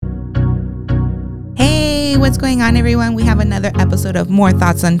what's going on, everyone? We have another episode of Moore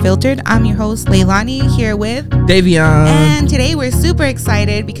Thoughts Unfiltered. I'm your host, Leilani, here with Davion. And today we're super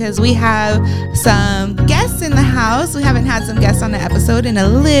excited because we have some guests in the house. We haven't had some guests on the episode in a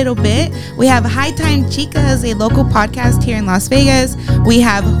little bit. We have High Time Chicas, a local podcast here in Las Vegas. We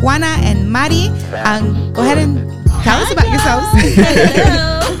have Juana and Mari. Go ahead and tell us about yourselves.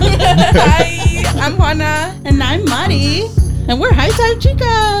 Hello. Hi, I'm Juana. And I'm Mari. And we're High Time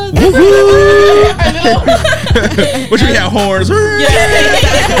Chicas. What you got, horns?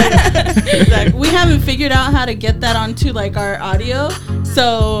 Yeah, exactly. We haven't figured out how to get that onto like our audio.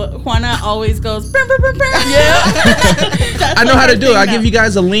 So Juana always goes, burr, burr, burr, burr. Yeah. I know how to do it. I'll give you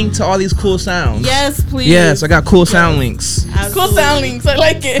guys a link to all these cool sounds. Yes, please. Yes, I got cool sound links. Absolutely. Cool sound links. I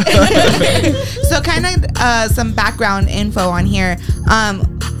like it. So kind of some background info on here.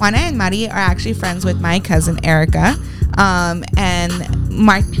 Juana and Mari are actually friends with my cousin Erica. And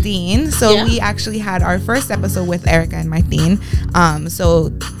Martin. So we actually had our first episode with Erica and Martin. So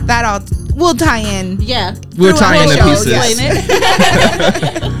that all will tie in. Yeah. We'll tie in the pieces. Yes.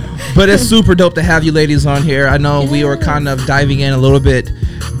 But it's super dope to have you ladies on here. I know we were kind of diving in a little bit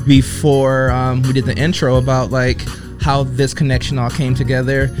before we did the intro about like how this connection all came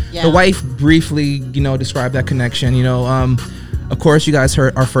together. Yeah. The wife briefly, described that connection. Of course, you guys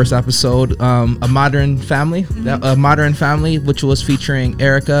heard our first episode, A Modern Family, which was featuring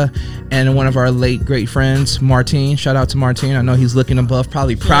Erica and one of our late great friends, Martin. Shout out to Martin. I know he's looking above,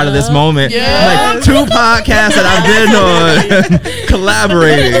 probably proud of this moment. Yeah. Like 2 podcasts that I've been on,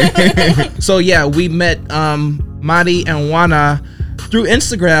 collaborating. So yeah, we met Mari and Juana through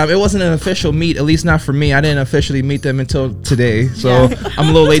Instagram. It wasn't an official meet, at least not for me. I didn't officially meet them until today, so I'm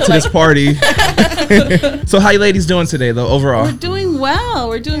a little late to this party. So how you ladies doing today, though, overall? We're doing well.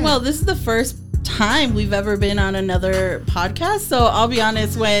 This is the first time we've ever been on another podcast. So I'll be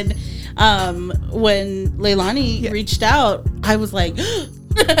honest, when Leilani reached out, I was like,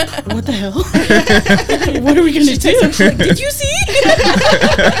 what the hell? What are we gonna do? Like, did you see?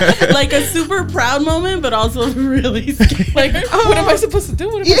 Like a super proud moment, but also really scared. Like, what am I supposed to do?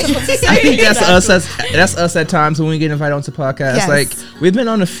 What am I supposed to say? I think that's us at times when we get invited onto podcasts. Yes. Like we've been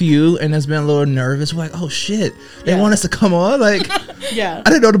on a few and it's been a little nervous. We're like, oh shit, they want us to come on. Like, I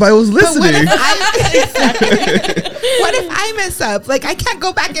didn't know nobody was listening. What if I mess up? Like I can't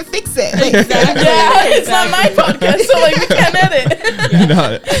go back and fix it. Exactly. Yeah, it's not my podcast, so like we can't edit.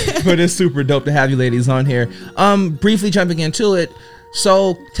 But it's super dope to have you ladies on here. Briefly jumping into it.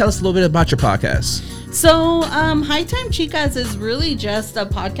 So tell us a little bit about your podcast. So, High Time Chicas is really just a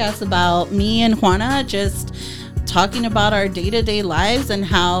podcast about me and Juana just talking about our day-to-day lives and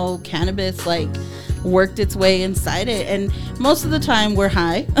how cannabis like worked its way inside it. And most of the time we're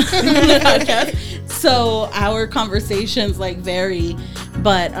high on the podcast, so our conversations like vary,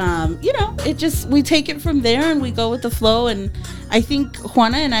 but we take it from there and we go with the flow. And I think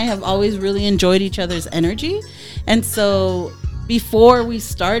Juana and I have always really enjoyed each other's energy. And so before we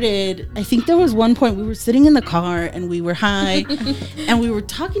started, I think there was one point we were sitting in the car and we were high and we were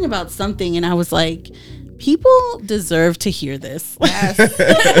talking about something, and I was like, people deserve to hear this. Yes.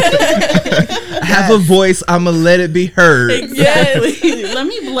 I have a voice. I'm going to let it be heard. Exactly. Let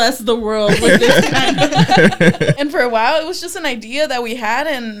me bless the world with this kind of... And for a while, it was just an idea that we had.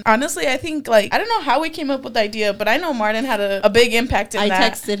 And honestly, I think, I don't know how we came up with the idea, but I know Martin had a big impact in that. I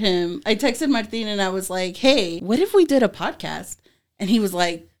texted Martin and I was like, hey, what if we did a podcast? And he was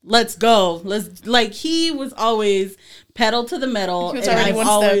like, let's go. He was always pedal to the metal. He was already one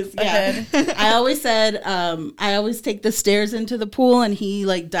step ahead. I always said, I always take the stairs into the pool, and he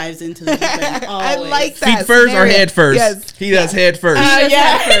dives into the deep end. I like that. Feet first or head first? Yes. He does head first.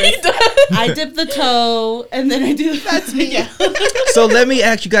 Head first. I dip the toe, and then I do. That's me. Yeah. So let me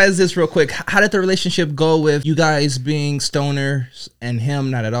ask you guys this real quick. How did the relationship go with you guys being stoners and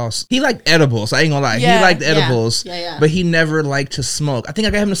him not at all? He liked edibles. I ain't gonna lie. Yeah. He liked edibles, Yeah. but he never liked to smoke. I think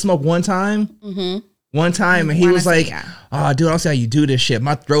I got him to smoke one time. Mm-hmm. One time, and he was like, oh, dude, I don't see how you do this shit.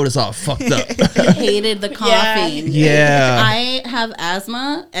 My throat is all fucked up. I hated the coughing. Yeah. I have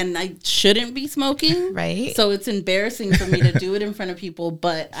asthma, and I shouldn't be smoking. Right. So it's embarrassing for me to do it in front of people,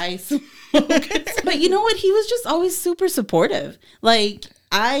 but I smoke. But you know what? He was just always super supportive. Like,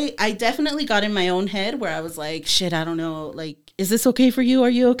 I definitely got in my own head where I was like, shit, I don't know. Like, is this okay for you? Are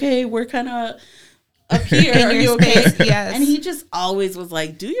you okay? We're kind of up here. Are you okay? Yes. And he just always was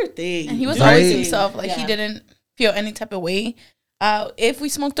like, do your thing. And he was Right. always himself. He didn't feel any type of way if we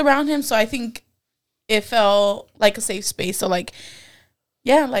smoked around him. So I think it felt like a safe space. So he was the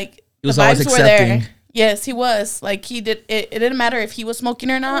always vibes were accepting. there. Yes, he was. He did. It didn't matter if he was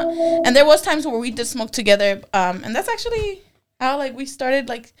smoking or not. And there was times where we did smoke together. And that's actually how we started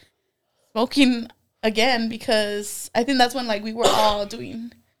smoking again because I think that's when like we were all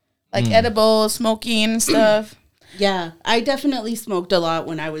doing like edibles, smoking and stuff. Yeah, I definitely smoked a lot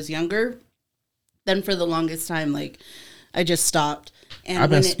when I was younger. Then for the longest time, like I just stopped. And I've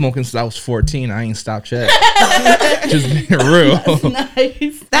been smoking since I was 14. I ain't stopped yet. Just being real. That's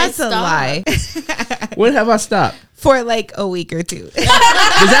nice. That's a lie. When have I stopped? For like a week or two. Does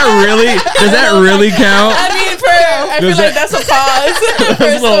that really count? I mean, I feel like that's a pause. For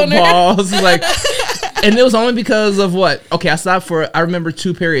a Little stoner. pause. Like, and it was only because of what? Okay, I stopped for, I remember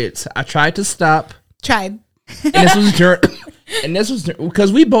 2 periods. I tried to stop. Tried. And this was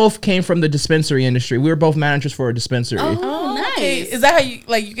because we both came from the dispensary industry. We were both managers for a dispensary. Oh, nice. Okay. Is that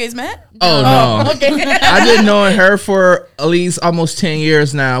how you guys met? Oh, no. Okay. I've been knowing her for at least almost 10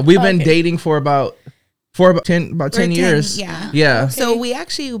 years now. We've been dating for about 10 years. Yeah. Yeah. So we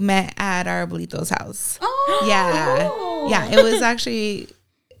actually met at our abuelito's house. Oh. Yeah. It was actually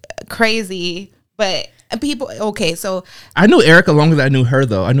crazy, but people. Okay, so I knew Erica longer than I knew her,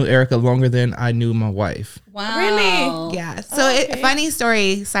 though. I knew Erica longer than I knew my wife. Wow. Really? yeah. So funny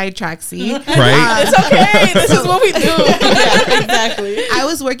story. Sidetrack. See, Right? It's okay. This is what we do. Yeah, exactly. I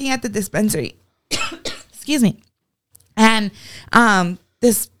was working at the dispensary. Excuse me. And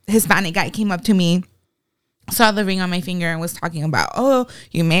this Hispanic guy came up to me, saw the ring on my finger, and was talking about, oh,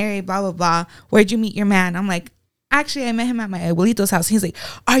 you married, blah, blah, blah. Where'd you meet your man? I'm like, actually, I met him at my abuelito's house. He's like,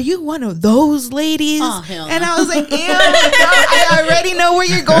 are you one of those ladies? Oh, hell no. And I was like, ew, no, I already know where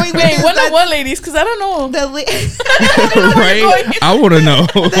you're going with Wait, this. one of That's what ladies? Because I don't know. Right? I want to know.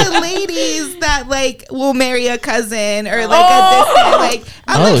 the ladies that like will marry a cousin or like a distant, like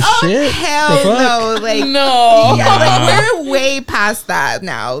I'm like, shit. hell The fuck? no, like No. yeah, Wow. like we're way past that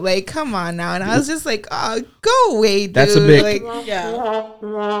now. Like, come on now. And I was just like, oh, go away, dude. That's a big- like, Yeah.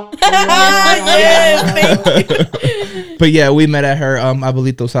 Yes, thank you. But yeah, we met at her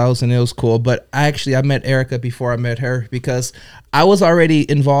abuelito's house, and it was cool. But I met Erica before I met her because I was already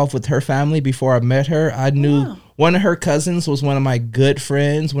involved with her family before I met her. I knew one of her cousins was one of my good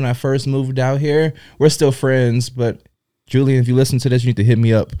friends when I first moved out here. We're still friends, but Julian, if you listen to this, you need to hit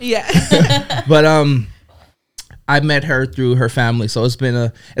me up. yeah. But I met her through her family, so it's been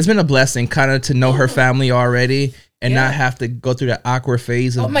a blessing kind of to know her family already and not have to go through that awkward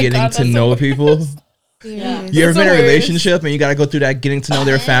phase of my getting God, to that's know so people. Yeah. You ever That's been in the a worst. relationship and you got to go through that getting to know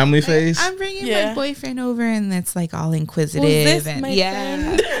their family phase? I'm bringing Yeah. my boyfriend over, and it's like all inquisitive. Who's this, and my yeah.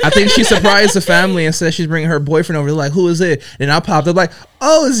 friend? I think she surprised the family and said she's bringing her boyfriend over. They're like, who is it? And I popped up like,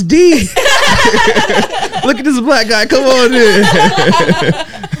 oh, it's D. Look at this black guy. Come on in.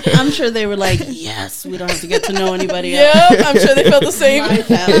 I'm sure they were like, yes, we don't have to get to know anybody Yeah, else. I'm sure they felt the same. My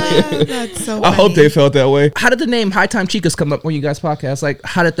family. That's so I hope funny. they felt that way. How did the name High Time Chicas come up on you guys' podcast? Like,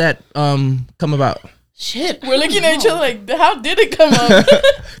 how did that come about? Shit. We're looking at each other like, how did it come up?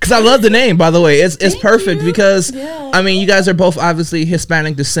 Because I love the name, by the way. It's perfect because, Yeah. I mean, you guys are both obviously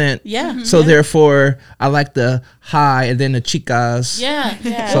Hispanic descent. Yeah. So therefore, I like the high and then the chicas. Yeah.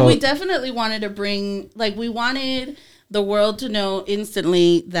 Yeah. So- Well, we definitely wanted to bring, like, we wanted the world to know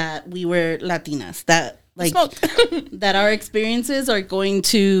instantly that we were Latinas, that, like, Smoke. that our experiences are going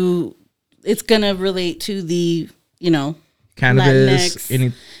to, it's going to relate to the, you know, Cannabis.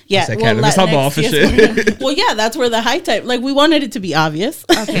 Latinx. Yeah, I said cannabis. I'm Latinx, off and yes. shit. Well, yeah, that's where the high type. Like, we wanted it to be obvious.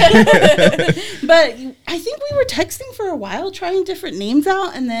 Okay. But I think we were texting for a while, trying different names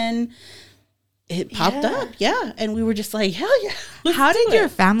out, and then it popped Yeah. up. Yeah, and we were just like, hell yeah. let's How do did it. your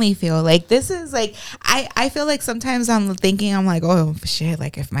family feel? Like, this is like, I feel like sometimes I'm thinking, I'm like, oh shit,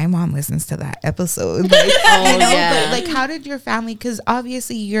 like if my mom listens to that episode, like, Oh, yeah. but like, how did your family, because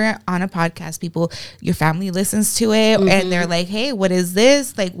obviously you're on a podcast, people, your family listens to it and they're like, hey, what is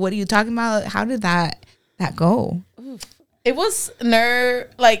this? Like, what are you talking about? How did that go? It was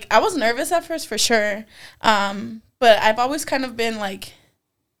like I was nervous at first for sure. But I've always kind of been like,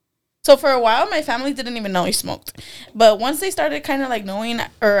 so for a while my family didn't even know he smoked. But once they started kind of like knowing,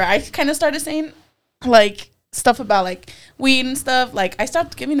 or I kind of started saying like stuff about like weed and stuff, like I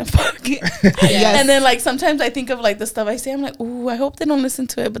stopped giving a fuck. Yes. And then like sometimes I think of like the stuff I say, I'm like, ooh, I hope they don't listen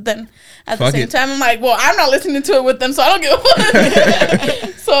to it. But then at Fuck the same it. time I'm like, well, I'm not listening to it with them, so I don't give a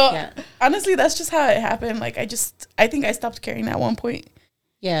fuck. So Yeah. honestly, that's just how it happened. Like I think I stopped caring at one point.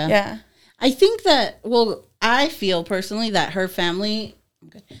 Yeah. Yeah. I think that, well, I feel personally that her family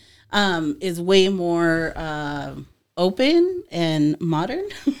is way more open and modern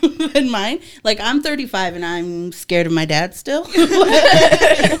than mine. Like, I'm 35 and I'm scared of my dad still.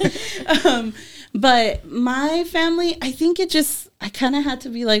 But my family, I think I kind of had to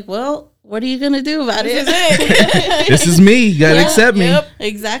be like, well, what are you going to do about This it? is it. This is me. You gotta accept me. Yep.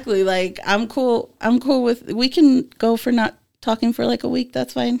 Exactly. Like, I'm cool with, we can go for not talking for like a week,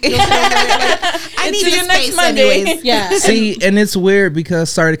 that's fine. I need See the you next space Monday. anyways. Yeah. See, and it's weird because,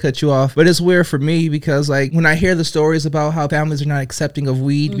 sorry to cut you off, but it's weird for me because, like, when I hear the stories about how families are not accepting of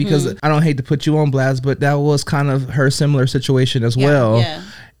weed, because I don't hate to put you on blast, but that was kind of her similar situation as well. Yeah.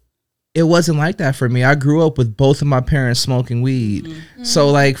 It wasn't like that for me. I grew up with both of my parents smoking weed. So,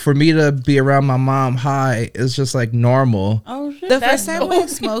 like, for me to be around my mom high is just, like, normal. Oh, shit. The That's first time dope. I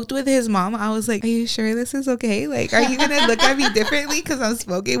smoked with his mom, I was like, "Are you sure this is okay? Like, are you gonna look at me differently because I'm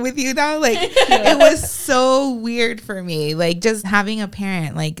smoking with you now?" Like, it was so weird for me. Like, just having a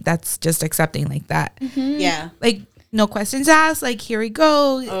parent like that's just accepting like that. Yeah. Like, no questions asked. Like, here we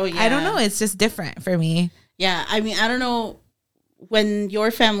go. Oh, I don't yeah. know. It's just different for me. Yeah. I mean, I don't know when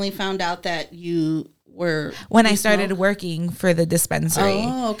your family found out that you were When you I started smoke? working for the dispensary.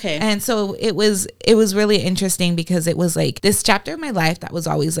 Oh, okay. And so it was really interesting because it was like this chapter of my life that was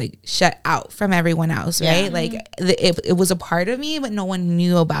always like shut out from everyone else, Yeah. right? Like it was a part of me, but no one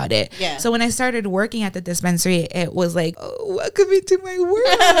knew about it. Yeah. So when I started working at the dispensary, it was like, oh, welcome into my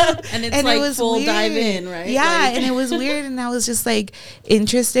world. And it's like full dive in, right? Yeah, Like- and it was weird, and I was just like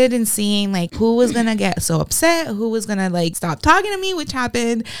interested in seeing like who was gonna get so upset, who was gonna like stop talking to me, which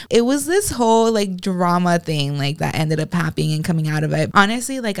happened. It was this whole like drama thing like that ended up happening and coming out of it.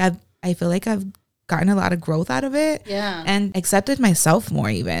 Honestly, like I feel like I've gotten a lot of growth out of it. Yeah. And accepted myself more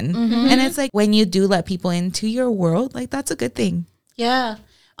even. And it's like when you do let people into your world, like that's a good thing. Yeah.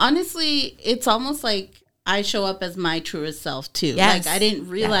 Honestly, it's almost like I show up as my truest self too. Yes. Like I didn't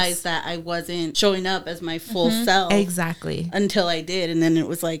realize Yes. that I wasn't showing up as my full self Exactly. until I did. And then it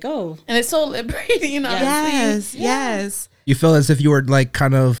was like, oh, And it's so liberating, honestly. Yes. Yes. You feel as if you were, like,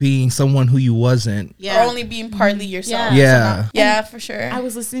 kind of being someone who you wasn't. yeah. Or only being partly yourself. Yeah. Yeah, for sure. I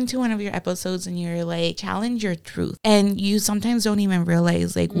was listening to one of your episodes and you're like, challenge your truth. And you sometimes don't even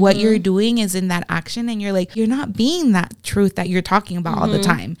realize like what you're doing is in that action. And you're like, you're not being that truth that you're talking about all the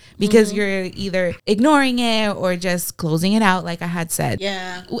time because you're either ignoring it or just closing it out, like I had said.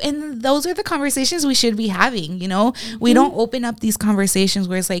 Yeah. And those are the conversations we should be having, you know? We don't open up these conversations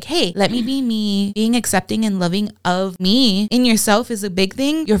where it's like, hey, let me be me. Being accepting and loving of me in yourself is a big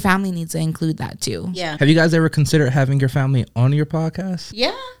thing. Your family needs to include that too. Yeah. Have you guys ever considered having your family on your podcast?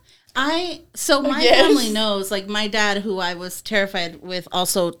 Yeah. So my Yes. family knows, like my dad, who I was terrified with,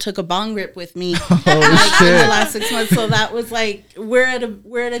 also took a bong rip with me Oh, like, in the shit. last 6 months. So that was like, we're at a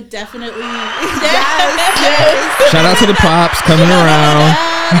definitely, Shout out to the pops coming around.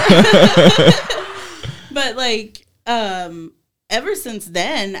 but like, ever since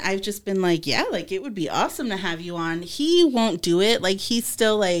then, I've just been like, yeah, like it would be awesome to have you on. He won't do it. Like he's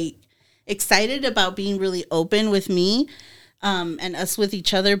still like excited about being really open with me, and us with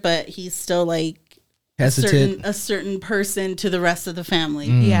each other, but he's still like Hesitant. a certain person to the rest of the family.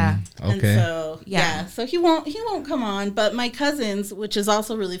 Yeah. And Okay. so Yeah. so he won't come on. But my cousins, which is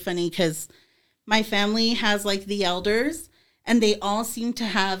also really funny because my family has like the elders, and they all seem to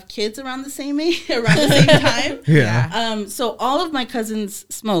have kids around the same age, around the same time. Yeah. So all of my cousins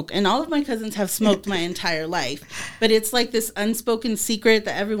smoke, and all of my cousins have smoked my entire life. But it's like this unspoken secret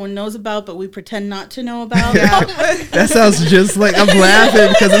that everyone knows about, but we pretend not to know about. That sounds just like, I'm laughing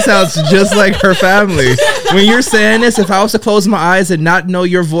because it sounds just like her family. When you're saying this, if I was to close my eyes and not know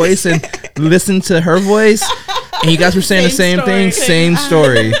your voice and listen to her voice, and you guys were saying the same thing, same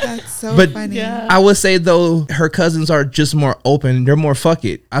story. That's so But funny. Yeah. I would say though her cousins are just more open. They're more fuck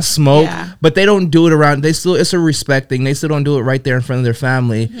it. I smoke, Yeah. but they don't do it around. They still, it's a respect thing. They still don't do it right there in front of their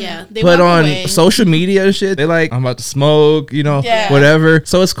family. Yeah, they But walk on away. social media and shit, they like, I'm about to smoke, you know, Yeah. whatever.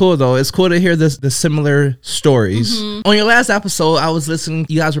 So it's cool though. It's cool to hear the similar stories. On your last episode, I was listening.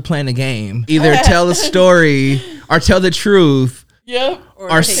 You guys were playing a game. Either tell a story or tell the truth Yep. or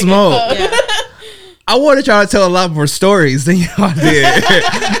take it. smoke. Yeah. I wanted y'all to tell a lot more stories than y'all did.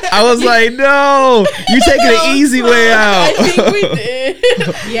 I was like, no, you're taking the easy way I out. think we did.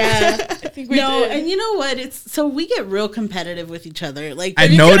 Yeah. I think we No, did. and you know what? It's so we get real competitive with each other. Like I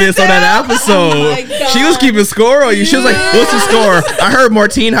you noticed on that Oh episode. my God. She was keeping score on you. She was like, what's the score? I heard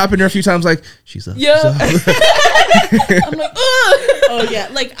Martine hop in there a few times like, she's up. Yeah. she's up. I'm like, ugh. Oh yeah,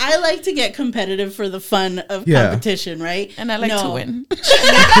 like I like to get competitive for the fun of Yeah. competition, right? And I like to No. win.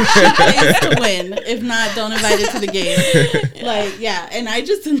 She pays to win. If not, don't invite her to the game. Like yeah, and I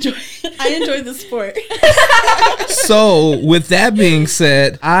just enjoy the sport. So, with that being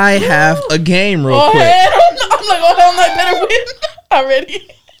said, I have a game real Oh, quick. hell no. I'm like, oh, hell no, I better win already.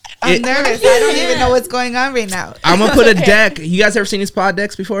 I'm It- nervous. I don't even know what's going on right now. I'm going to put a deck. You guys ever seen these pod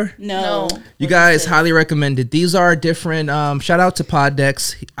decks before? No. No. You guys highly recommended. These are different. Shout out to Pod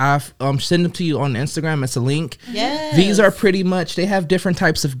Decks. I've send them to you on Instagram. It's a link. Yes. These are pretty much. They have different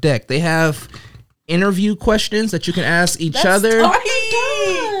types of deck. They have interview questions that you can ask each other.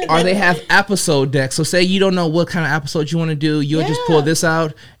 Tight. Or they have episode decks. So say you don't know what kind of episode you want to do, you'll just pull this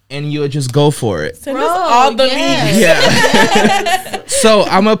out and you'll just go for it. Send us all the yes. leads. Yeah. So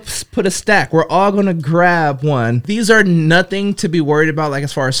I'm going to put a stack. We're all going to grab one. These are nothing to be worried about, like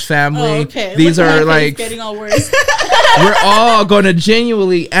as far as family. Oh, okay. These Look at are my face like, getting all worried. we're all going to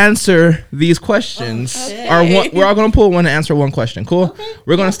genuinely answer these questions. Okay. We're all going to pull one and answer one question. Cool? Okay.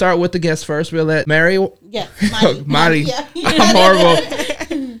 We're going to start with the guest first. We'll let Mary. Yeah, Mari. Yeah. I'm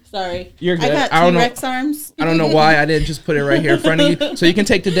horrible. Sorry. You're good. I got I don't know. T-Rex arms. I don't know why I didn't just put it right here in front of you. So you can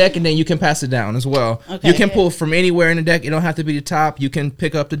take the deck and then you can pass it down as well. Okay. You can pull from anywhere in the deck. It don't have to be the top. You can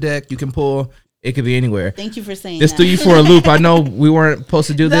pick up the deck. You can pull. It could be anywhere. Thank you for saying This that. threw you for a loop. I know we weren't supposed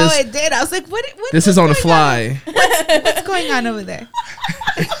to do No, this. it did. I was like, what This is on the fly. what's going on over there?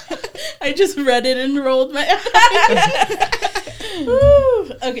 I just read it and rolled my eyes. Woo.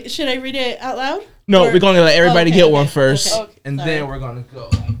 Okay, should I read it out loud? No, Or- we're going to let everybody Okay, get okay, one first. okay. And Sorry. then we're going to go.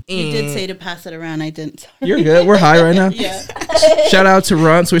 You did say to pass it around. I didn't. You're good. We're high right now. Yeah. Shout out to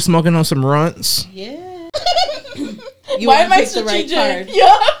Runts. We're smoking on some Runts. Yeah. Why am I the right strategic? card?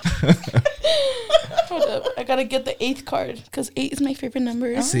 Yeah. Hold up. I gotta get the 8th card because 8 is my favorite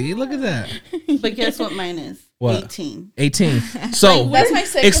number. See, look at that. But guess what mine is? What? 18. 18. So That's my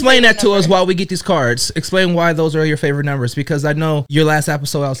second explain that favorite to us number. while we get these cards. Explain why those are your favorite numbers, because I know your last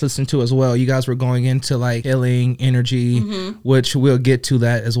episode I was listening to as well. You guys were going into like healing energy, which we'll get to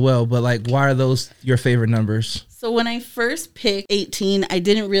that as well. But like, why are those your favorite numbers? So when I first picked 18, I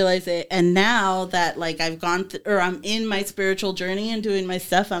didn't realize it. And now that like I've gone or I'm in my spiritual journey and doing my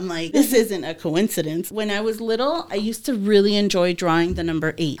stuff, I'm like, this isn't a coincidence. When I was little, I used to really enjoy drawing the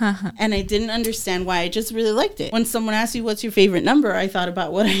number 8. And I didn't understand why. I just really liked it. When someone asked you what's your favorite number, I thought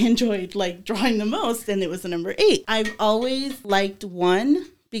about what I enjoyed like drawing the most, and it was the number 8. I've always liked 1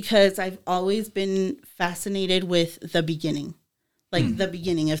 because I've always been fascinated with the beginning. Like the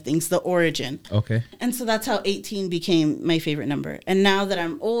beginning of things, the origin. Okay. And so that's how 18 became my favorite number. And now that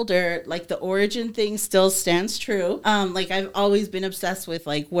I'm older, like the origin thing still stands true. Like I've always been obsessed with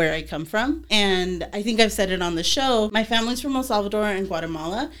like where I come from. And I think I've said it on the show. My family's from El Salvador and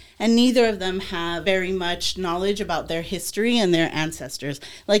Guatemala, and neither of them have very much knowledge about their history and their ancestors.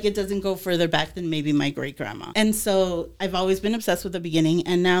 Like it doesn't go further back than maybe my great grandma. And so I've always been obsessed with the beginning.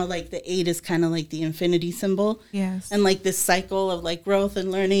 And now like the 8 is kind of like the infinity symbol. Yes. And like this cycle of like growth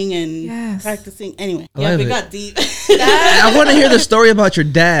and learning and Yes. practicing. Anyway, I yeah, love we it. got deep. I want to hear the story about your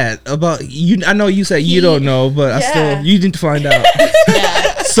dad. About you. I know you said you don't know, but you need to find out.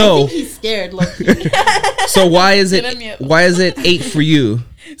 Yeah. So He's scared, low-key. so why is Get him yet. it 8 for you?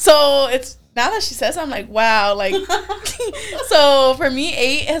 So it's now that she says, I'm like, wow, like. So for me,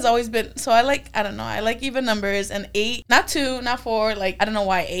 8 has always been. So I don't know, I like even numbers, and 8, not 2, not 4. Like I don't know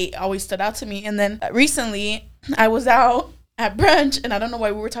why 8 always stood out to me. And then recently, I was out at brunch, and I don't know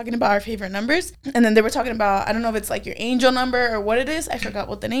why we were talking about our favorite numbers, and then they were talking about, I don't know if it's like your angel number or what it is. I forgot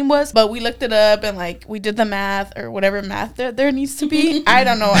what the name was, but we looked it up and like we did the math or whatever math there needs to be. I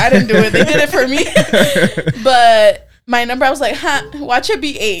don't know, I didn't do it, they did it for me. But my number, I was like, watch it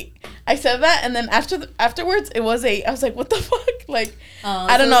be 8. I said that, and then afterwards it was 8. I was like, what the fuck? Like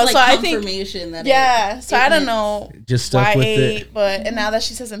I don't know. Like so I think confirmation that so I don't know Just stuck why with 8, it. but and now that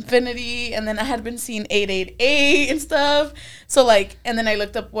she says infinity, and then I had been seeing 888 and stuff. So like, and then I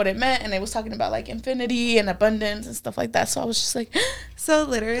looked up what it meant, and it was talking about like infinity and abundance and stuff like that. So I was just like, So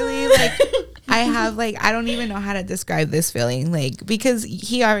literally, like, I have, like, I don't even know how to describe this feeling, like, because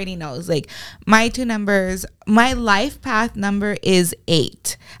he already knows, like, my 2 numbers, my life path number is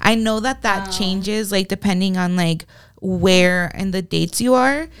 8. I know that changes, like, depending on, like, where and the dates you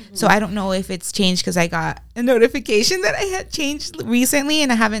are. So I don't know if it's changed because I got a notification that I had changed recently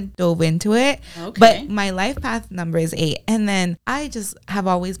and I haven't dove into it. Okay. But my life path number is 8. And then I just have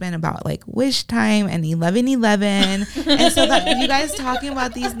always been about like wish time and 1111. And so that you guys talking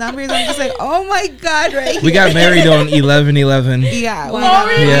about these numbers, I'm just like, oh my God, right here. We got married on 11/11. Yeah. Wow.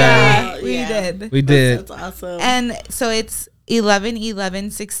 We Yeah. did. We did. That's awesome. And so it's 11,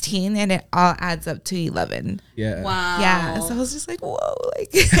 11, 16, and it all adds up to 11. Yeah. Wow. Yeah. So I was just like, whoa.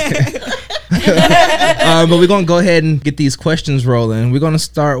 Like, But we're gonna go ahead and get these questions rolling. We're gonna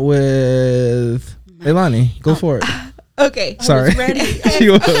start with Leilani. Go for it. okay. Sorry. ready. She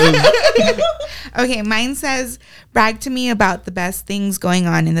was- Okay, mine says, brag to me about the best things going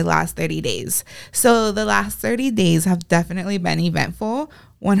on in the last 30 days. So the last 30 days have definitely been eventful,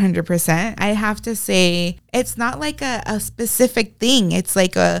 100%. I have to say, it's not like a specific thing. It's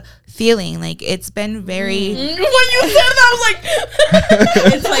like a feeling. Like, it's been very... when you said that, I was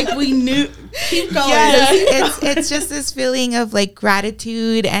like, It's like we knew. Keep going. Yes, it's just this feeling of like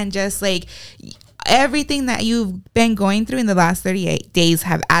gratitude and just like everything that you've been going through in the last 38 days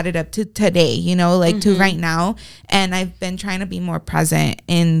have added up to today, you know, like to right now. And I've been trying to be more present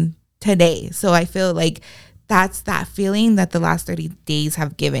in today. So I feel like that's that feeling that the last 30 days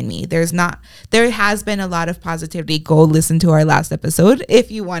have given me. There has been a lot of positivity. Go listen to our last episode if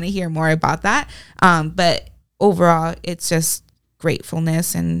you want to hear more about that. But overall, it's just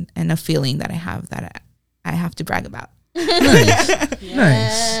gratefulness and a feeling that I have that I have to brag about. Nice.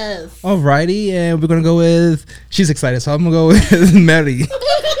 Yes. Alrighty, and we're gonna go with. She's excited, so I'm gonna go with Mary.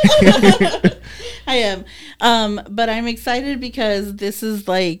 I am, but I'm excited because this is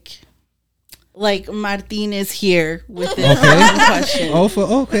like Martin is here with this question.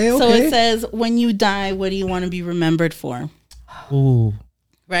 Okay. So it says, when you die, what do you want to be remembered for? Ooh,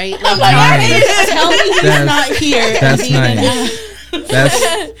 Right? Like, nice. tell me he's not here. That's nice.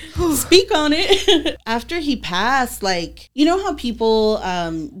 That's Speak on it. After he passed, like, you know how people,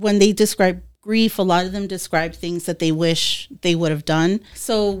 when they describe grief, a lot of them describe things that they wish they would have done.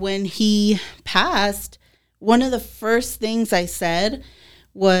 So when he passed, one of the first things I said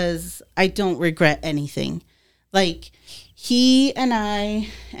was, I don't regret anything. Like, he and I,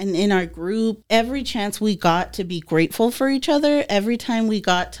 and in our group, every chance we got to be grateful for each other, every time we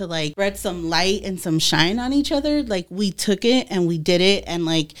got to like spread some light and some shine on each other, like we took it and we did it, and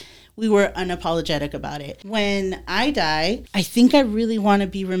like we were unapologetic about it. When I die, I think I really want to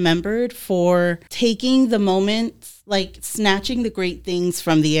be remembered for taking the moments, like snatching the great things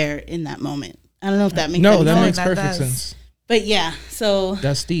from the air in that moment. I don't know if that makes sense. no, that makes that perfect does. sense. But yeah, so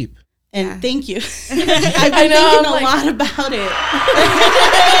That's deep. and thank you. I've been I know, thinking a like- lot about it.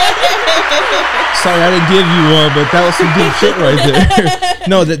 Sorry, I didn't give you one, but that was some deep shit right there.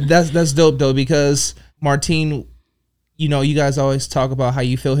 No, that's dope though, because Martine, you know, you guys always talk about how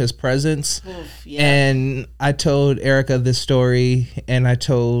you feel his presence. Oof, yeah. And I told Erica this story, and I've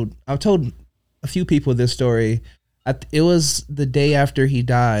told a few people this story. It was the day after he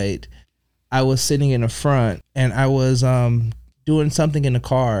died. I was sitting in the front, and I was doing something in the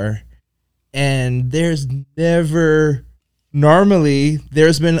car, and there's been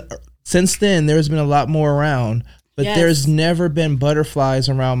since then there's been a lot more around, but Yes. there's never been butterflies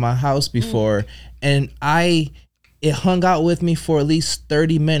around my house before. And it hung out with me for at least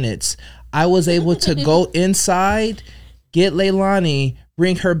 30 minutes. I was able to go inside, get Leilani,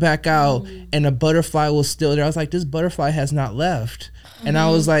 bring her back out, and a butterfly was still there. I was like, this butterfly has not left. And I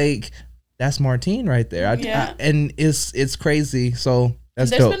was like, that's Martine right there. Yeah. And it's crazy. So that's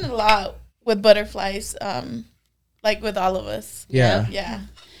There's dope. been a lot with butterflies, like with all of us. Yeah. Yeah.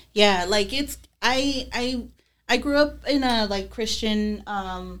 Yeah, like it's I grew up in a like Christian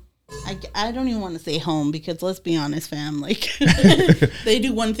I don't even want to say home, because let's be honest, fam, like they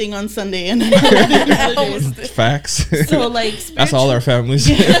do one thing on Sunday and another day. Facts. So like That's all our families.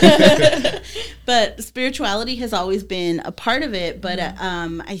 but spirituality has always been a part of it, but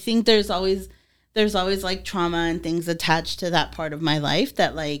I think there's always like trauma and things attached to that part of my life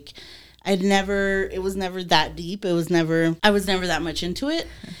that like it was never that deep. I was never that much into it.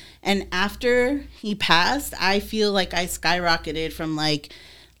 And after he passed, I feel like I skyrocketed from like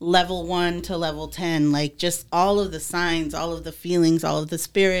level 1 to level 10, like just all of the signs, all of the feelings, all of the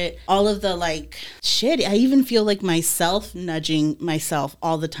spirit, all of the like shit. I even feel like myself nudging myself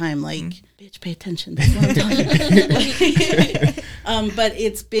all the time, like, bitch, pay attention. That's what I'm telling you. But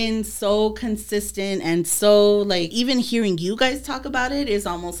it's been so consistent, and so like even hearing you guys talk about it is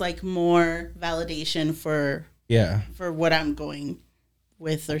almost like more validation for what I'm going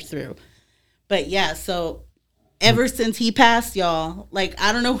with or through. But yeah, so ever since he passed, y'all, like,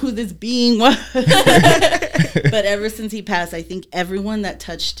 I don't know who this being was, but ever since he passed, I think everyone that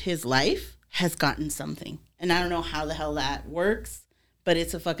touched his life has gotten something. And I don't know how the hell that works, but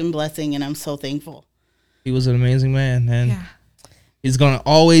it's a fucking blessing, and I'm so thankful. He was an amazing man, and Yeah. he's going to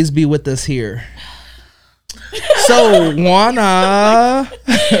always be with us here. So, Juana.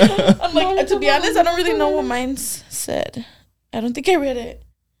 I'm like, to be honest, I don't really know what mine's said. I don't think I read it.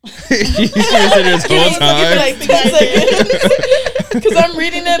 She's been sitting this whole For time. like 10 seconds. Because I'm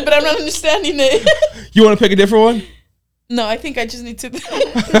reading it, but I'm not understanding it. You want to pick a different one? No, I think I just need to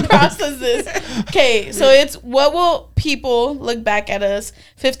process this. Okay, so it's, what will people look back at us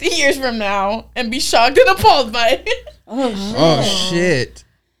 50 years from now and be shocked and appalled by? Oh, shit.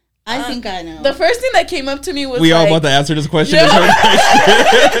 I think I know. The first thing that came up to me was We all like, about to answer this question. Yeah.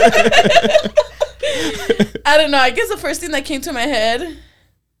 I don't know. I guess the first thing that came to my head,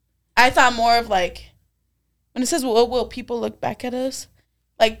 I thought more of like, when it says, what will people look back at us?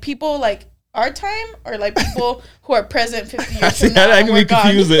 Like, people, like, our time, or like people who are present 50 years See, from now? that can and be we're gone?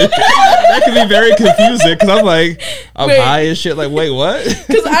 confusing. That can be very confusing because I'm like, I'm Wait. high as shit. Like, wait, what?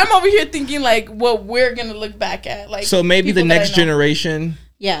 Because I'm over here thinking like what we're gonna look back at. Like, So maybe the people that I next know. generation.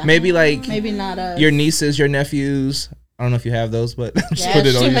 Yeah. Maybe like Maybe not us. your nieces, your nephews. I don't know if you have those, but just Yeah, put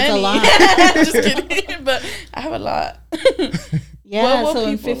it on Too you. That's a many. lot. Just kidding. But I have a lot. Yeah. What will So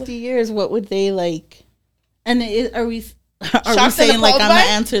in people- 50 years, what would they like? And are we Shocked and saying like appalled I'm by? gonna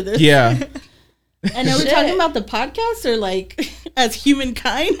answer this? Yeah. And are we Shit. talking about the podcast or like as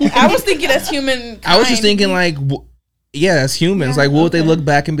humankind? I was thinking as human. I was just thinking like, yeah, as humans, Yeah, like, what would they okay. look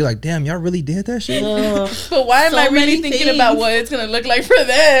back and be like, damn, y'all really did that shit? Ugh. But why am So I really many thinking things. about what it's gonna look like for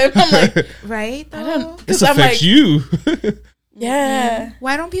them? I'm like, Right? I Though? don't. This Because I'm affects like, you. yeah.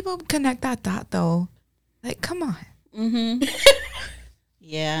 Why don't people connect that thought though? Like, come on. Mm-hmm.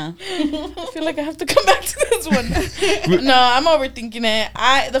 Yeah. I feel like I have to come back to this one. No, I'm overthinking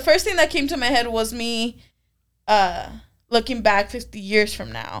it. The first thing that came to my head was me looking back 50 years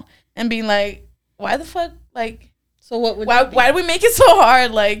from now and being like, why the fuck, like, So what would why did we make it so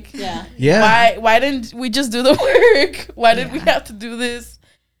hard? Like, Yeah. Yeah. why didn't we just do the work? Why did we Yeah. have to do this?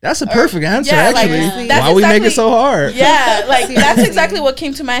 That's a perfect answer, yeah, like, actually. that's Why we make it exactly- so hard? Yeah, like that's Seriously. exactly what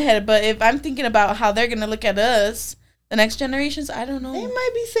came to my head. But if I'm thinking about how they're gonna look at us, the next generations, I don't know. They might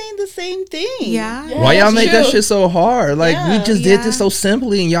be saying the same thing. Yeah. Yeah. Why y'all that's make that true. shit so hard? Like, we Yeah. just did Yeah. this so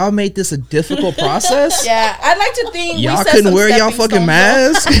simply and y'all made this a difficult process? Yeah, I'd like to think we Y'all set couldn't some wear y'all stepping fucking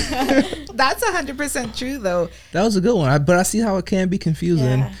stones, though. mask? That's 100% true though. That was a good one. But I see how it can be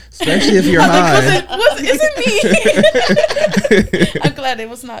confusing, Yeah. especially if you're I'm high. like, isn't me? I'm glad it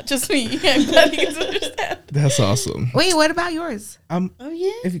was not just me. I'm glad you can understand. That's awesome. Wait, what about yours? Oh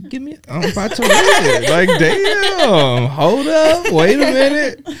yeah. If you give me, I'm about to read it. Like, damn, hold up, wait a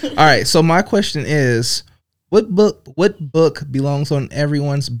minute. All right, so my question is, what book belongs on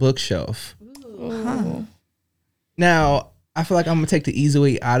everyone's bookshelf? Ooh. Now, I feel like I'm gonna take the easy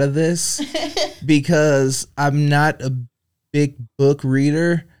way out of this because I'm not a big book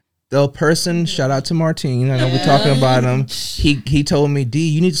reader. The person, shout out to Martine. I know we're talking about him. He told me, D,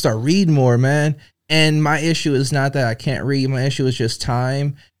 you need to start reading more, man. And my issue is not that I can't read. My issue is just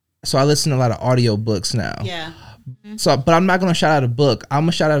time. So I listen to a lot of audiobooks now. Yeah. So, but I'm not going to shout out a book. I'm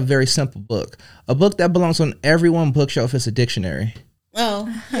going to shout out a very simple book. A book that belongs on everyone's bookshelf is a dictionary. Oh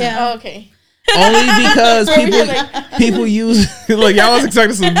yeah. Oh, okay. Only because We're like- people use, look, y'all was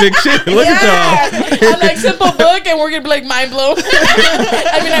expecting some big shit. Look at y'all. I'm like, simple book, and we're gonna be like mind blown.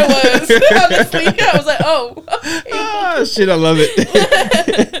 I mean, I was honestly. I was like, oh, okay. Ah, shit, I love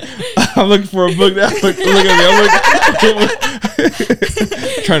it. I'm looking for a book now. Look at me.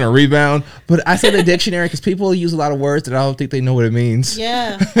 I'm trying to rebound. But I said a dictionary because people use a lot of words that I don't think they know what it means.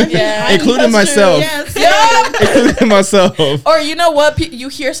 Yeah. Yeah. Including That's myself. Yes. Yeah. Including myself. Or you know what? You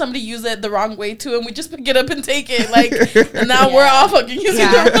hear somebody use it the wrong way too, and we just pick it up and take it. Like, and now we're all fucking using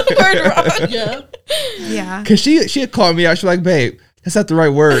Yeah. the word wrong. Yeah. Yeah. Because she had called me out. She's like, babe, that's not the right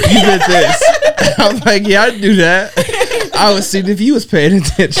word. You did this. I was like, yeah, I do that. I was seeing if you was paying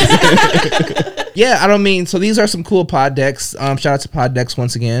attention. Yeah, I don't mean, so these are some cool pod decks. Shout out to pod decks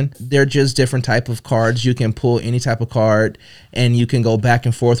once again. They're just different type of cards. You can pull any type of card and you can go back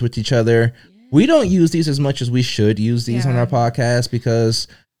and forth with each other. We don't use these as much as we should use these on Yeah. our podcast because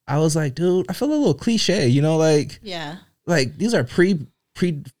I was like, dude, I feel a little cliche, you know, like Yeah. these are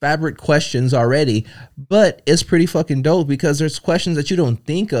prefabric questions already, but it's pretty fucking dope because there's questions that you don't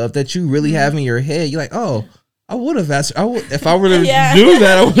think of that you really have in your head. You're like, oh, I would have asked. If I were to Yeah. do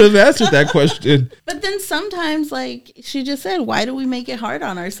that, I would have answered that question. But then sometimes, like she just said, why do we make it hard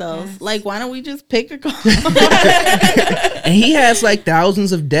on ourselves? Yes. Like, why don't we just pick a card? And he has like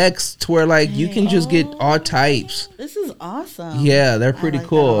thousands of decks to where like you can just get all types. This is awesome. Yeah, they're pretty like that a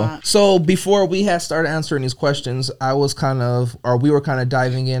cool. lot. So before we had started answering these questions, we were kind of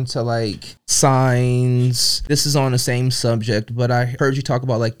diving into like signs. This is on the same subject, but I heard you talk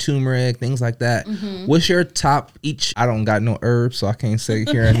about like turmeric, things like that. Mm-hmm. What's your top each? I don't got no herbs, so I can't say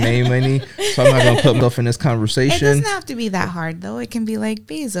here and name any. So I'm not gonna put myself in this It conversation. doesn't have to be that hard though. It can be like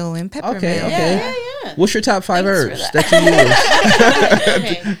basil and peppermint. Okay. Yeah. Yeah. What's your top 5 Thanks for herbs that. that you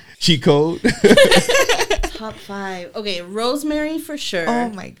use? Okay. Cheat code. Top 5. Okay, rosemary for sure. Oh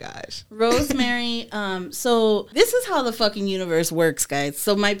my gosh. Rosemary. So this is how the fucking universe works, guys.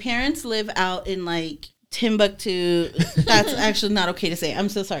 So my parents live out in like Timbuktu. That's actually not okay to say. I'm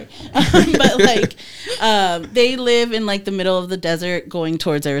so sorry. But like, they live in like the middle of the desert going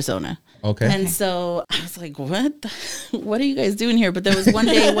towards Arizona. Okay. And so I was like, what are you guys doing here? But there was one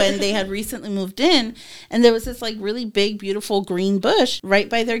day when they had recently moved in, and there was this like really big, beautiful green bush right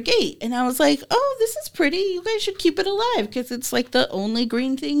by their gate. And I was like, oh, this is pretty. You guys should keep it alive because it's like the only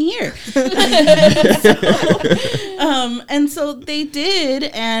green thing here. And so they did.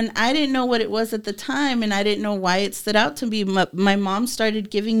 And I didn't know what it was at the time. And I didn't know why it stood out to me. My mom started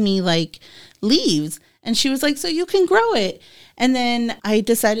giving me like leaves. And she was like, so you can grow it. And then I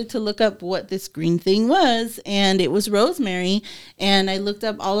decided to look up what this green thing was, and it was rosemary. And I looked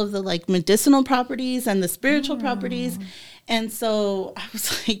up all of the like medicinal properties and the spiritual properties. And so I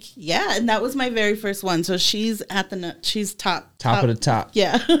was like, yeah. And that was my very first one. So she's she's top of the top.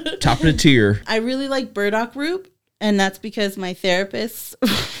 Yeah. Top of the tier. I really like burdock root. And that's because my therapist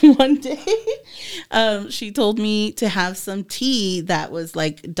one day, she told me to have some tea that was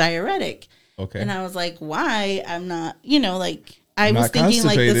like diuretic. Okay. And I was like, why? I'm not, I was Not thinking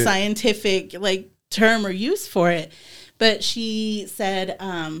like the constipated. scientific like term or use for it. But she said,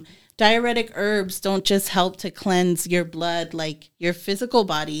 diuretic herbs don't just help to cleanse your blood, like your physical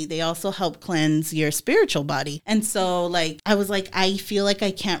body. They also help cleanse your spiritual body. And so like, I was like, I feel like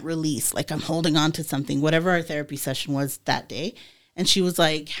I can't release, like I'm holding on to something, whatever our therapy session was that day. And she was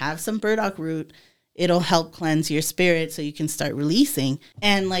like, have some burdock root. It'll help cleanse your spirit so you can start releasing.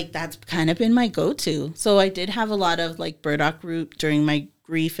 And like, that's kind of been my go-to. So I did have a lot of like burdock root during my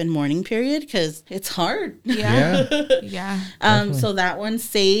grief and mourning period because it's hard. Yeah. So that one,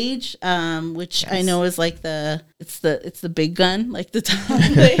 sage, which I know is like it's the big gun, like the top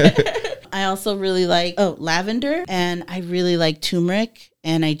layer. I also really like lavender, and I really like turmeric,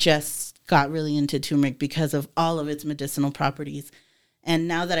 and I just got really into turmeric because of all of its medicinal properties. And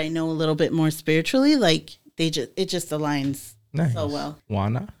now that I know a little bit more spiritually, like it just aligns so well.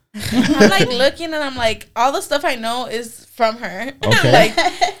 Juana? I'm like looking and I'm like, all the stuff I know is from her. Okay.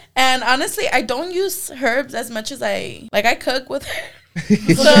 And honestly, I don't use herbs as much as I cook with her.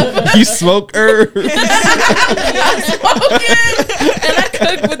 You smoke herbs. I smoke it and I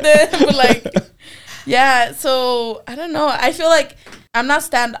cook with it. But like, yeah, so I don't know. I feel like I'm not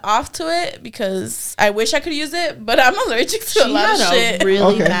stand off to it because I wish I could use it, but I'm allergic to a lot of shit. A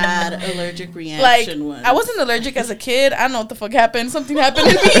really bad allergic reaction. Like, I wasn't allergic as a kid. I don't know what the fuck happened. Something happened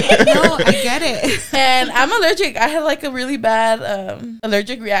to me. No, I get it. And I'm allergic. I had like a really bad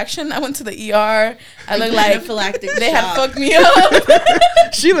allergic reaction. I went to the ER. I looked like anaphylactic they shock. had fucked me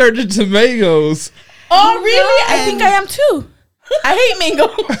up. She allergic to mangoes. Oh, really? I think I am too. I hate mango.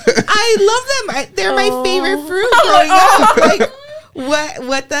 I love them. They're my favorite fruit I'm growing up. Like,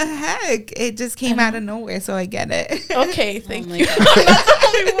 what the heck? It just came out of nowhere, so I get it. Okay, thank my you. God. I'm not the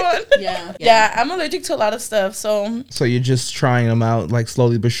only one. Yeah. I'm allergic to a lot of stuff. So You're just trying them out, like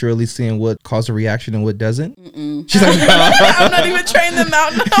slowly but surely seeing what causes a reaction and what doesn't? She's like, nah. I'm not even trying them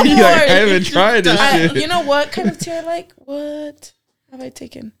out no more. You're like, I haven't tried this shit. You know what kind of tea I like? What have I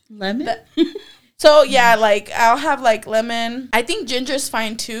taken? Lemon? So yeah, like I'll have like lemon. I think ginger's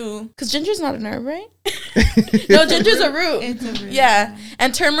fine too, because ginger's not an herb, right? No, ginger's a root. It's a root. Yeah,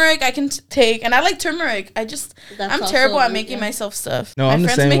 and turmeric I can take, and I like turmeric. That's I'm also terrible a at root, making yeah. myself stuff. No, My I'm the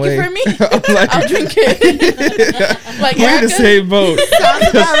friends same make way. it for me. I'm like, I'll drink it. Like we're in the Erica? same boat. Sounds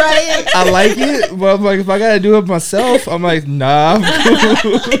about right. I like it, but I'm like, if I gotta do it myself, I'm like, nah. I'm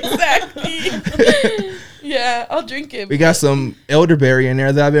cool. Exactly. Yeah, I'll drink it. We got some elderberry in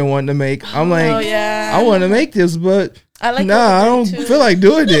there that I've been wanting to make. I'm like, Oh yeah, I want to make this, but I like nah, I don't elderberry, too. feel like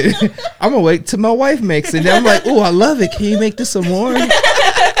doing it. I'm gonna wait till my wife makes it. And then I'm like, oh, I love it. Can you make this some more?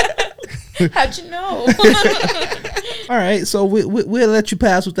 How'd you know? All right, so we'll let you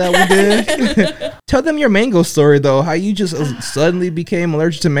pass with that one, then. Tell them your mango story, though. How you just suddenly became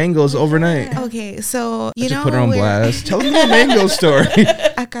allergic to mangoes overnight. Okay, so you Just know, put her on we're- blast. Tell them your mango story.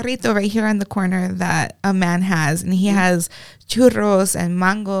 a carrito right here on the corner that a man has, and he has churros and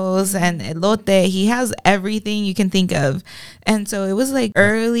mangoes and elote. He has everything you can think of. And so it was like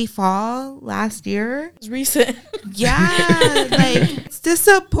early fall last year. It's recent. Yeah, like it's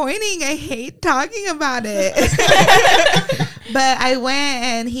disappointing. I hate talking about it. But I went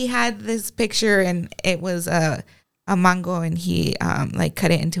and he had this picture, and it was a mango, and he like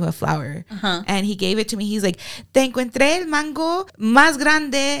cut it into a flower, and he gave it to me. He's like, "Te encontré el mango más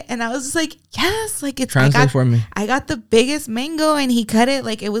grande," and I was just like, "Yes!" Like it's Translate for me. I got the biggest mango, and he cut it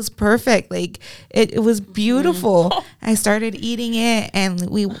like it was perfect. Like it was beautiful. I started eating it, and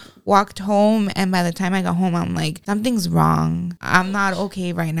we walked home, and by the time I got home, I'm like, something's wrong. I'm not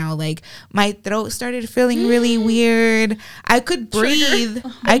okay right now. Like, my throat started feeling really weird. I could breathe.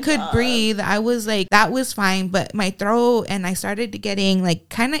 Breathe. I was like, that was fine, but my throat, and I started getting like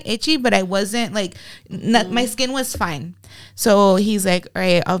kind of itchy, but I wasn't like, my skin was fine. So he's like, all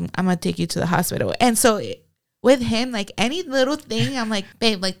right, I'm gonna take you to the hospital. And so with him, like any little thing, I'm like,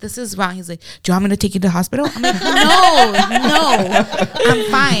 babe, like this is wrong. He's like, do you want me to take you to the hospital? I'm like, no,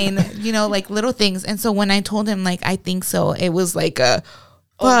 I'm fine. You know, like little things. And so when I told him, like, I think so, it was like a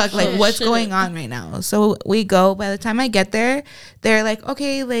fuck, like what's going on right now? So we go. By the time I get there, they're like,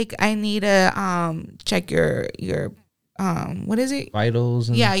 okay, like I need to check your what is it? Vitals.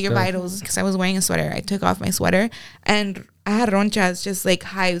 And your stuff. vitals, because I was wearing a sweater. I took off my sweater, and I had ronchas, just like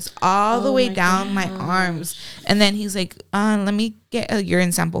hives all the way down my arms. And then he's like, let me get a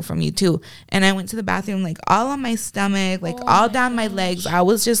urine sample from you too. And I went to the bathroom, like all on my stomach, like all down my legs. I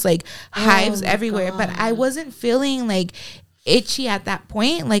was just like hives everywhere, but I wasn't feeling like itchy at that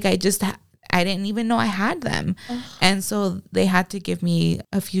point. Like I didn't even know I had them. And so they had to give me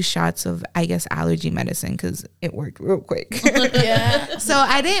a few shots of, I guess, allergy medicine, because it worked real quick. Yeah. So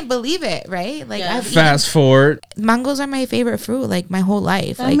I didn't believe it, right? Like Fast forward. mangoes are my favorite fruit, like my whole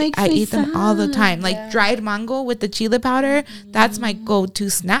life. That Like makes I me eat them all the time. Like dried mango with the chile powder, that's my go-to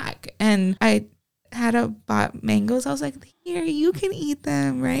snack. And I had bought mangoes. I was like, here, you can eat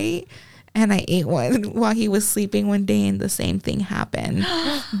them, right? And I ate one while he was sleeping one day, and the same thing happened.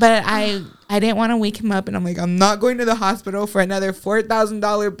 But I didn't want to wake him up, and I'm like, I'm not going to the hospital for another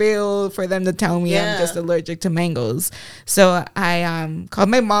 $4,000 bill for them to tell me I'm just allergic to mangoes. So I called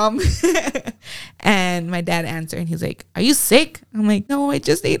my mom, and my dad answered, and he's like, are you sick? I'm like, no, I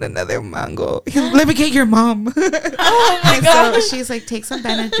just ate another mango. He's like, let me get your mom. Oh my And god. so she's like, take some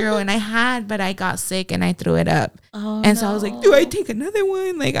Benadryl. And but I got sick and I threw it up. Oh, And so I was like, do I take another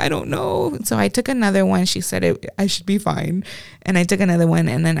one? Like, I don't know. So I took another one. She said I should be fine. And I took another one,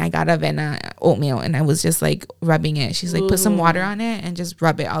 and then I got avena oatmeal, and I was just like rubbing it. She's like, put some water on it and just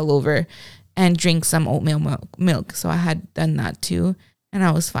rub it all over and drink some oatmeal milk. So I had done that too, and I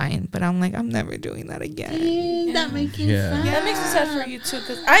was fine. But I'm like, I'm never doing that again. That makes me sad. Yeah, that makes me sad for you too,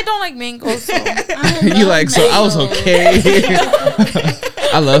 because I don't like mangoes. So. You like, so I was okay.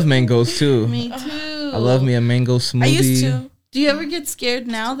 I love mangoes too. Me too. I love me a mango smoothie. I used to. Do you ever get scared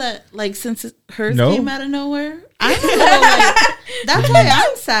now that, like, since hers No. came out of nowhere? I don't know. Like, that's why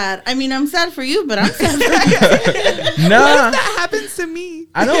I'm sad. I mean, I'm sad for you, but I'm sad for you. Nah, That happens to me.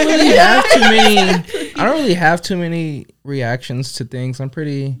 I don't really have too many. I don't really have too many reactions to things. I'm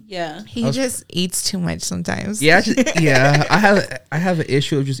pretty. Yeah. He just eats too much sometimes. Yeah, I have an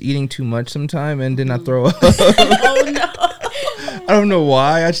issue of just eating too much sometime, and then I throw up. Oh, no. I don't know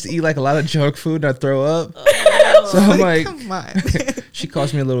why. I just eat like a lot of junk food and I throw up. So I'm like, come on. she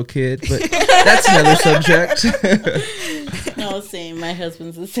calls me a little kid, but that's another subject. No, same. My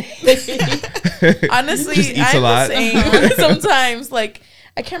husband's the same. Honestly, Just eats a I'm lot. the same. Sometimes, like,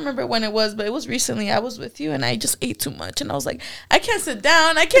 I can't remember when it was, but it was recently. I was with you, and I just ate too much, and I was like, I can't sit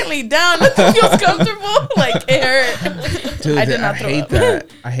down, I can't lay down, nothing feels comfortable. Like, it hurt. Dude, I did not throw hate up.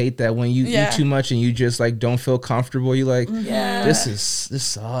 that. I hate that when you Yeah. eat too much and you just like don't feel comfortable. You like, Yeah. this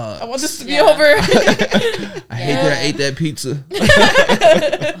sucks. I want this to be Yeah. over. I hate that I ate that pizza.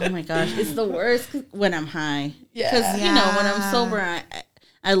 Oh, my gosh. It's the worst when I'm high. Yeah. Because, you know, when I'm sober,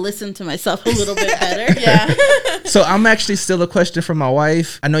 I listen to myself a little bit better. Yeah. So I'm actually still a question from my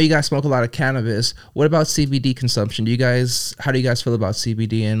wife. I know you guys smoke a lot of cannabis. What about CBD consumption? How do you guys feel about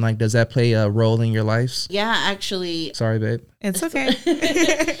CBD, and like, does that play a role in your lives? Yeah, actually. Sorry, babe. It's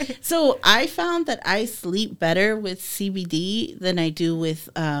okay. So I found that I sleep better with CBD than I do with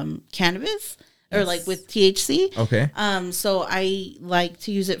cannabis. Or like with THC. Okay. So I like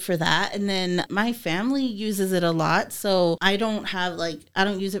to use it for that. And then my family uses it a lot. So I don't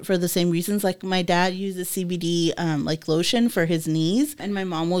use it for the same reasons. Like my dad uses CBD like lotion for his knees, and my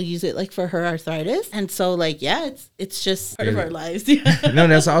mom will use it like for her arthritis. And so like, yeah, it's just part of our lives. Yeah. No,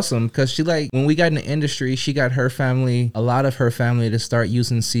 that's awesome, because she, like, when we got in the industry, she got a lot of her family to start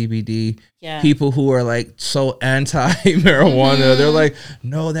using CBD. Yeah. People who are like so anti-marijuana, they're like,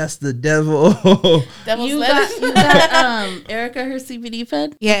 no, that's the devil. Devil's You lettuce. got Erica her CBD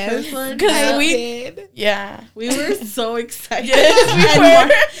pen? Yes. First one? Because Yeah. we We were so excited. Yes, we And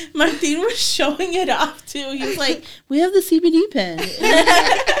were. Martin was showing it off too. He was like, "We have the CBD pen.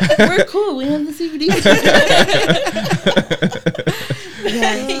 We're cool. We have the CBD pen."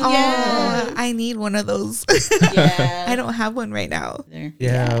 Yes. Yeah. Oh, I need one of those. Yeah. I don't have one right now.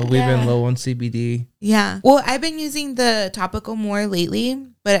 Yeah, we've been low on CBD. Yeah. Well, I've been using the topical more lately,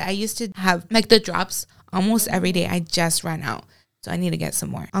 but I used to have like the drops almost every day. I just ran out. So I need to get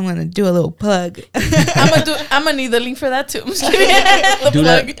some more. I'm gonna do a little plug. I'm gonna need the link for that too. I'm just kidding. The Do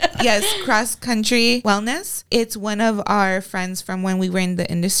plug. that. Yes, Cross Country Wellness. It's one of our friends from when we were in the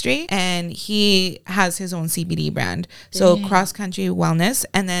industry, and he has his own CBD brand. So Cross Country Wellness,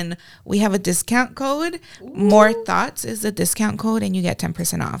 and then we have a discount code. Ooh. More Thoughts is the discount code, and you get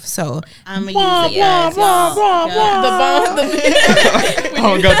 10% off. So I'm gonna use it. Yes, y'all. The I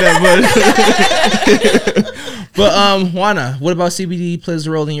don't got that much. But Juana, what about CBD plays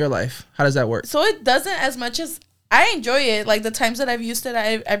a role in your life? How does that work? So it doesn't as much as I enjoy it. Like the times that I've used it,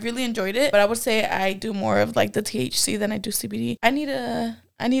 I've really enjoyed it. But I would say I do more of like the THC than I do CBD. I need to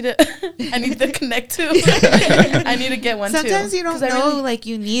connect to. I need to get one sometimes too. you don't 'Cause I know, really- like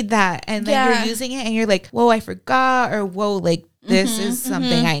you need that, and then Yeah. you're using it, and you're like, whoa, I forgot, or whoa, like this is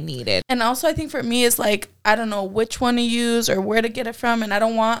something I needed. And also I think for me it's like I don't know which one to use or where to get it from, and I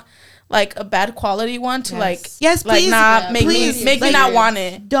don't want like a bad quality one to Yes, like please. not make Please. me Like, not want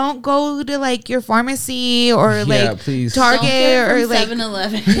it. Don't go to like your pharmacy or like please. Target or like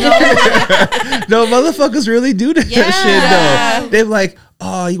 7-Eleven. No, motherfuckers really do that Yeah. shit though. They're like,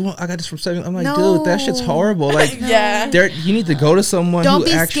 oh, I got this from 7. I'm like, No. dude, that shit's horrible. Like, Yeah. you need to go to someone don't who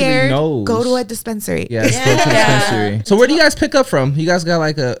be actually scared. knows. Go to a dispensary. Yes, go to the Yeah. dispensary. So where do you guys pick up from? You guys got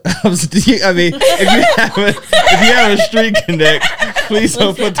like a, I mean, if you have a street connect, please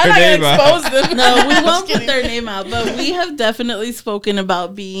don't put I'm their not name gonna out. expose them. No, we Just won't put kidding. their name out, but we have definitely spoken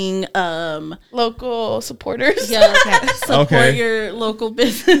about being Local supporters. support Okay. your local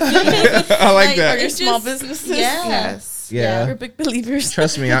business. I like that. Or your It's small just- businesses. Yes. Yeah. We're big believers.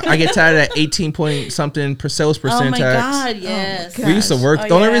 Trust me, I get tired of that 18 point something per sales percent Oh my tax. god, yes. God. We used to work. Oh,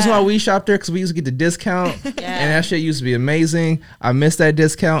 The only yeah. reason why we shopped there because we used to get the discount, and that shit used to be amazing. I miss that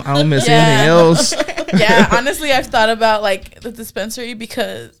discount. I don't miss Yeah. anything else. Yeah, honestly, I've thought about like the dispensary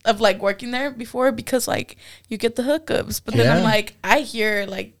because of like working there before because like you get the hookups, but then Yeah. I'm like I hear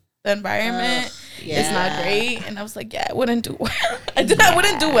like the environment is not yeah. great, and I was like, yeah, I wouldn't do well. I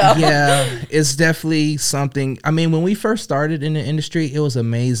wouldn't do well. Yeah, it's definitely something. I mean, when we first started in the industry, it was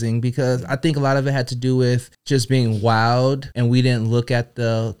amazing because I think a lot of it had to do with just being wowed, and we didn't look at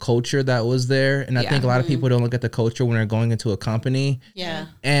the culture that was there. And I think a lot of people don't look at the culture when they're going into a company. Yeah.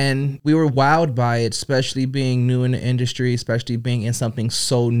 And we were wowed by it, especially being new in the industry, especially being in something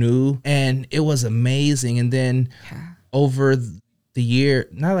so new. And it was amazing. And then over the year,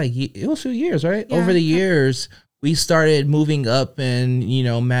 not like it was 2 years, right? Yeah. Over the years, we started moving up in,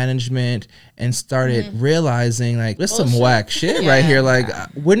 management and started realizing like, there's some whack shit right here. Like,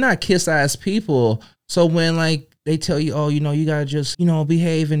 we're not kiss ass people. So when like, they tell you, oh, you gotta just,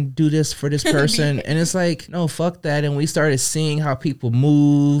 behave and do this for this person. And it's like, no, fuck that. And we started seeing how people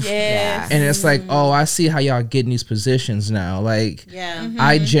move. Yes. And it's like, oh, I see how y'all get in these positions now. Like, Yeah.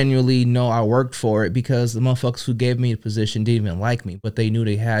 I genuinely know I worked for it because the motherfuckers who gave me the position didn't even like me, but they knew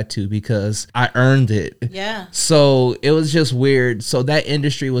they had to because I earned it. Yeah. So it was just weird. So that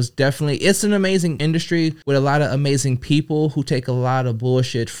industry was definitely, it's an amazing industry with a lot of amazing people who take a lot of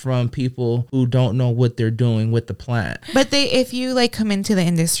bullshit from people who don't know what they're doing with the plant. But if you like come into the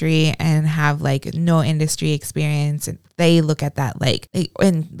industry and have like no industry experience, and they look at that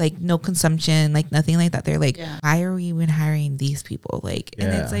and no consumption, like nothing like that. They're like, why are we even hiring these people? Like, and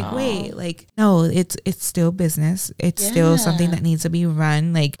it's like, wait, like, no, it's still business. It's still something that needs to be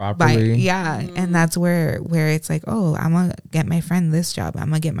run like Properly. and that's where it's like, oh, I'm gonna get my friend this job. I'm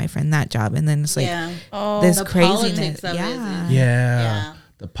gonna get my friend that job, and then it's like this The craziness. politics of it Yeah. is- Yeah.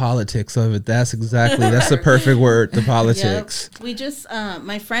 The politics of it. That's the perfect word. The politics. Yep. We just,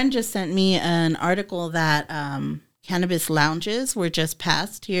 my friend just sent me an article that cannabis lounges were just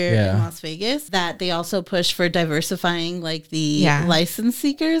passed here in Las Vegas, that they also push for diversifying like the license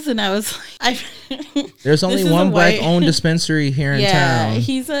seekers. And I was like, There's only one black owned dispensary here in town.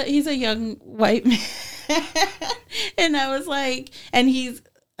 He's a young white man. And I was like, and he's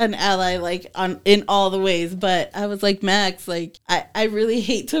an ally like in all the ways, but I was like, Max, like I really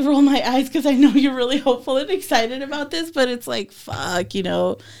hate to roll my eyes because I know you're really hopeful and excited about this, but it's like, fuck,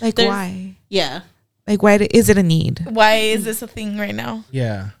 like why? Yeah. Like, why is it a need? Why is this a thing right now?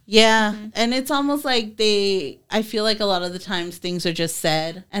 Yeah. Yeah. And it's almost like I feel like a lot of the times things are just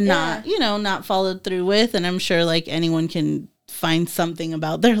said and not followed through with. And I'm sure like anyone can find something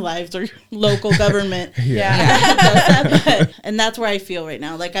about their lives or local government. And that's where I feel right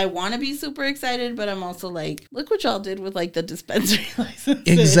now. Like I want to be super excited, but I'm also like, look what y'all did with like the dispensary license.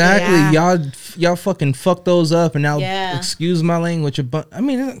 Exactly. Y'all fucking fucked those up, and now excuse my language.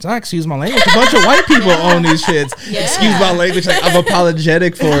 It's not excuse my language. A bunch of white people own these shits. Excuse my language. Like I'm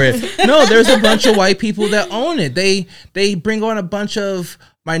apologetic for it. No, there's a bunch of white people that own it. They bring on a bunch of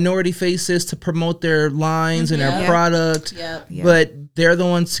minority faces to promote their lines and their product. Yep. But they're the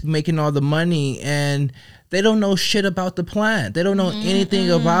ones making all the money, and they don't know shit about the plant. They don't know anything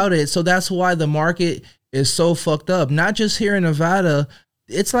about it. So that's why the market is so fucked up. Not just here in Nevada.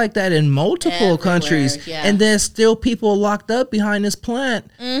 It's like that in multiple countries. Yeah. And there's still people locked up behind this plant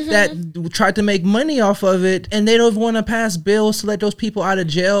that tried to make money off of it. And they don't want to pass bills to let those people out of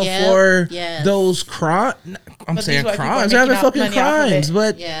jail for those crimes. I'm saying crimes. They're having fucking crimes.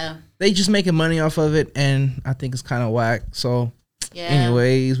 But they just making money off of it. And I think it's kind of whack. So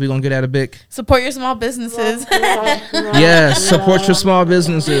anyways, we're going to get at a big. Support your small businesses. Yes, support your small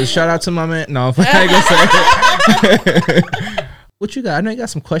businesses. Shout out to my man. No, I ain't going to say it. What you got? I know you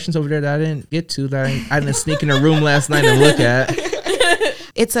got some questions over there that I didn't get to, that I didn't sneak in a room last night and look at.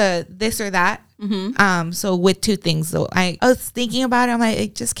 It's a this or that. So with two things though, I was thinking about it. I'm like, I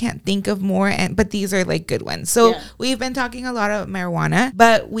just can't think of more, but these are like good ones. So we've been talking a lot about marijuana,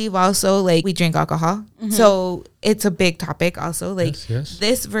 but we've also we drink alcohol. So it's a big topic also,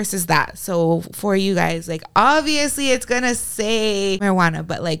 this versus that. So for you guys, obviously it's gonna say marijuana,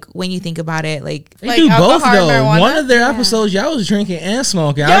 but when you think about it, they do both though. One of their episodes, y'all was drinking and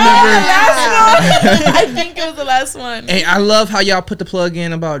smoking. I remember. I think it was the last one. Hey, I love how y'all put the plug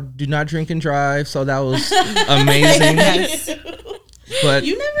in about do not drink and drive. So that was amazing. But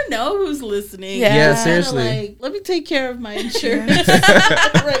you never know who's listening. Yeah, seriously. Let me take care of my insurance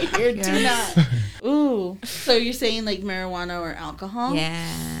right here. Do not. Ooh. So you're saying marijuana or alcohol?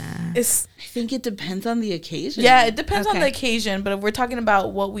 Yeah. I think it depends on the occasion. Yeah, it depends on the occasion. But if we're talking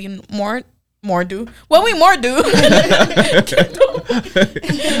about what we more do, what we more do,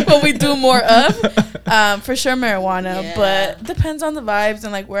 what we do more of, for sure marijuana. But depends on the vibes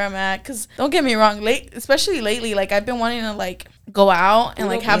and where I'm at. Because don't get me wrong, especially lately, I've been wanting to go out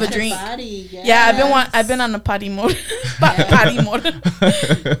and have a drink. I've been on a potty mode. Potty mode.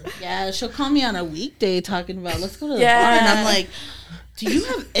 Yeah, she'll call me on a weekday talking about let's go to the bar, and I'm like, do you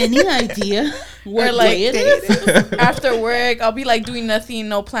have any idea what day it is? After work, I'll be doing nothing,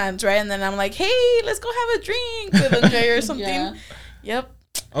 no plans, right? And then I'm like, hey, let's go have a drink with Andre or something. Yep.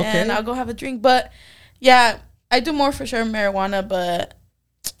 Okay. And I'll go have a drink. But yeah, I do more for sure marijuana, but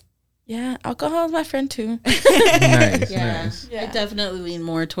yeah, alcohol is my friend too. Nice. I definitely lean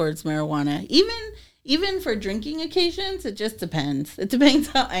more towards marijuana. Even for drinking occasions, it just depends. It depends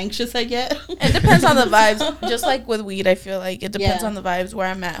how anxious I get. It depends on the vibes. Just like with weed, I feel like it depends on the vibes where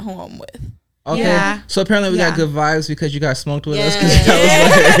I'm at, who I'm with. Okay. Yeah. So apparently we got good vibes because you guys smoked with us.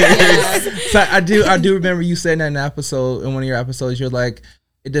 That was so I do remember you saying that in one of your episodes. You're like,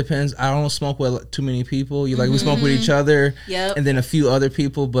 it depends. I don't smoke with too many people. You we smoke with each other, and then a few other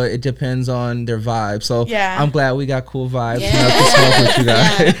people, but it depends on their vibe. So I'm glad we got cool vibes enough to smoke with you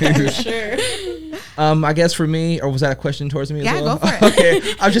guys. Yeah, for sure. I guess for me, or was that a question towards me as well? Yeah, go for it. Okay,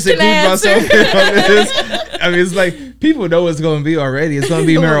 I'm just including myself on this. I mean, it's people know what it's going to be already. It's going to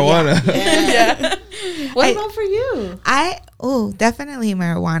be marijuana. Yeah. What about for you? Definitely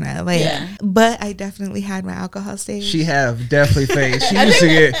marijuana. But I definitely had my alcohol stage. She definitely faced.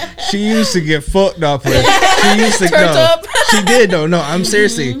 She used to get fucked up with. She used to up. She did though. No, I'm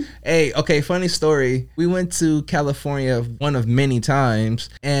seriously. Hey, okay, funny story. We went to California one of many times,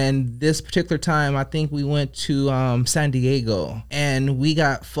 and this particular time I think we went to San Diego, and we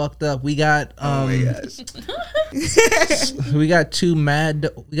got fucked up. We got oh my gosh. we got two mad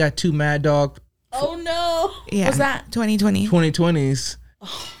dog. Oh no. Yeah. What's that? 2020s.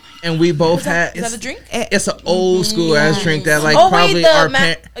 Oh. And we both had. Is that a drink? It's an old school ass drink that probably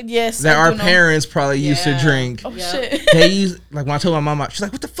our parents probably used to drink. Oh shit! They used when I told my mama, she's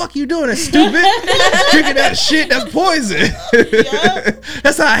like, "What the fuck you doing? That's stupid. Drinking that shit. That's poison.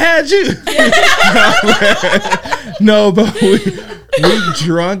 That's how I had you." No, but we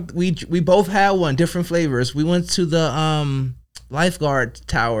drunk. We both had one, different flavors. We went to the lifeguard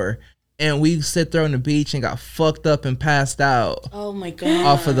tower. And we sit there on the beach and got fucked up and passed out. Oh my God.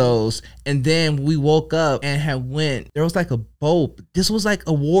 Off of those. And then we woke up and there was a boat. This was a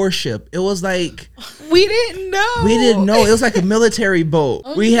warship. It was we didn't know. It was a military boat.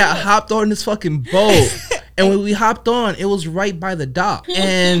 Oh, we had hopped on this fucking boat. And when we hopped on, it was right by the dock.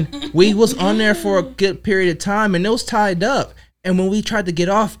 And we was on there for a good period of time and it was tied up. And when we tried to get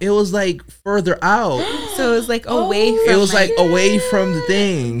off, it was further out. So it was away from it was away from the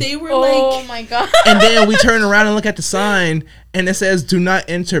thing. They were oh my God. And then we turn around and look at the sign and it says do not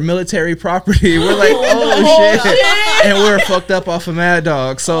enter military property. We're like, oh shit. And we're fucked up off of Mad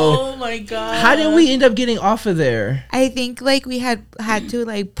Dog. So oh my God. How did we end up getting off of there? I think we had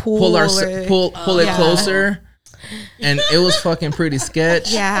to pull it closer. And it was fucking pretty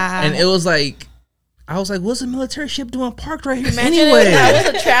sketch. Yeah. And it was I was like, what's a military ship doing parked right here Imagine anyway? if that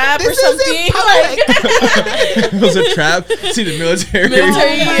was a trap or something. It was a trap. See the military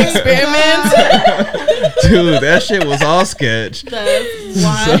Experiments. Dude, that shit was all sketch. That's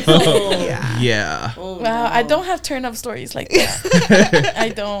wild. So, Yeah. yeah. Oh, Wow, no. I don't have turn up stories like that. I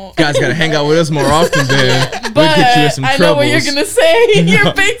don't. Guys gotta hang out with us more often, then. We'll But get you in some I know troubles. what you're gonna say.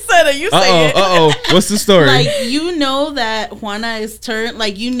 You're big set. You say it. What's the story? Like, you know that Juana is turned,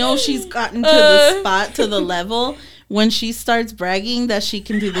 like, you know she's gotten to the spot, to the level when she starts bragging that she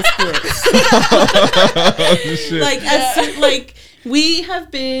can do the splits. Oh, shit. Like, like, we have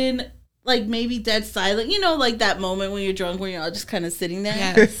been, like, maybe dead silent. You know, like that moment when you're drunk, when you're all just kind of sitting there.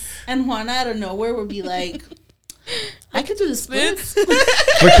 Yes. And Juana out of nowhere would be like, I could do the splits.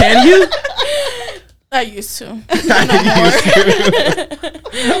 But can you? I used to.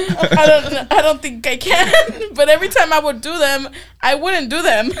 I don't think I can. But every time I would do them, I wouldn't do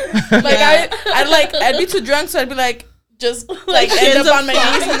them. Like I'd be too drunk, so I'd be like, just like end up on my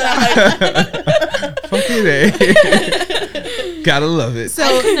knees, and then I'm like, Fuck it. Gotta love it. So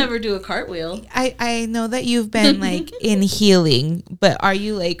I could never do a cartwheel. I know that you've been like in healing, but are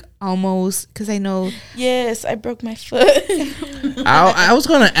you like almost? Because I know. yes, I broke my foot. I was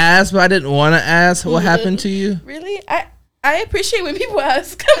gonna ask, but I didn't want to ask. What happened to you? Really, I appreciate when people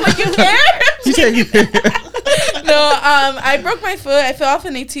ask. I'm like, you care? You said you. No, I broke my foot. I fell off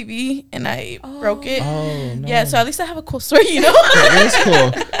an ATV and I broke it. Oh no. Yeah, so at least I have a cool story, you know. That is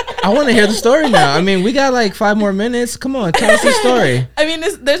cool. I want to hear the story now. I mean, we got like 5 more minutes. Come on, tell us the story. I mean,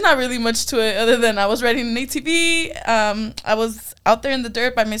 there's not really much to it other than I was riding an ATV. I was out there in the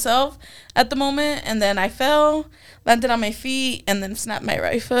dirt by myself at the moment, and then I fell, landed on my feet, and then snapped my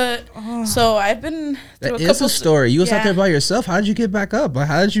right foot. Oh. So I've been through That a is couple a story. You was out yeah. there by yourself. How did you get back up?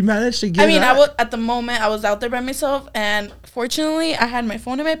 How did you manage to get? I mean, up? I was at the moment I was out there by myself, and fortunately, I had my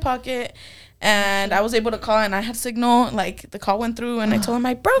phone in my pocket, and I was able to call, and I had signal. Like the call went through, and I told him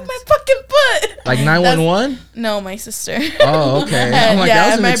I broke my fucking foot. Like 911. No, my sister. Oh, okay. I'm like,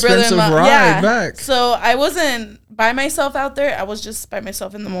 that was an expensive ride back. So I wasn't by myself out there. I was just by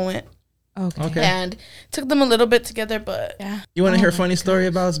myself in the moment. Okay. And took them a little bit together, but yeah. You want to hear a funny story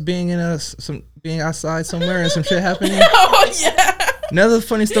about us being in being outside somewhere and some shit happening? Oh yeah. Another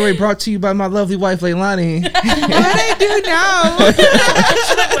funny story brought to you by my lovely wife, Leilani. What I do now?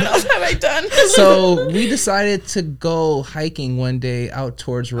 What else have I done? So we decided to go hiking one day out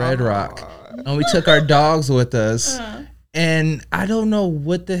towards Red Rock, and we took our dogs with us. And I don't know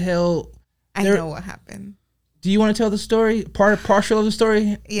what the hell. I know what happened. Do you want to tell the story? Partial of the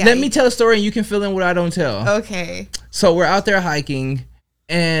story? Yeah. Let me tell the story and you can fill in what I don't tell. Okay. So we're out there hiking,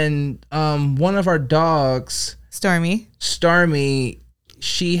 and one of our dogs, Stormy,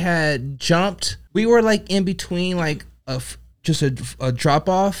 she had jumped. We were like in between like just a drop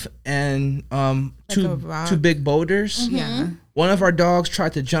off and two big boulders. Yeah. One of our dogs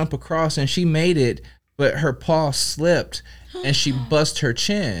tried to jump across and she made it, but her paw slipped and she bust her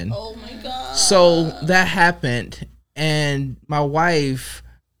chin. Oh my God. So that happened, and my wife,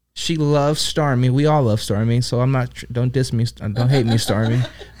 she loves Stormy. We all love Stormy, so I'm not. Don't diss me. Don't hate me, Stormy.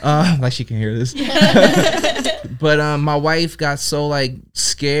 Like she can hear this. But my wife got so like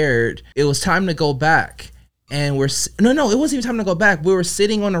scared. It was time to go back, and no, it wasn't even time to go back. We were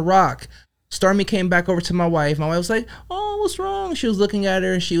sitting on a rock. Stormy came back over to my wife. My wife was like, "Oh, what's wrong?" She was looking at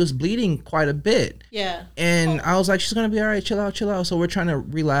her, and she was bleeding quite a bit. Yeah. And I was like, she's gonna be all right. Chill out. So we're trying to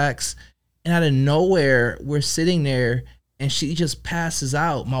relax. And out of nowhere, we're sitting there and she just passes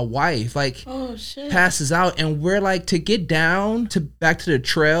out. My wife, like, Oh shit. passes out. And we're like, to get down back to the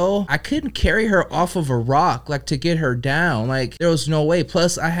trail, I couldn't carry her off of a rock, like to get her down. Like, there was no way.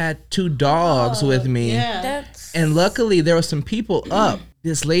 Plus, I had 2 dogs with me. Yeah. And luckily, there were some people up.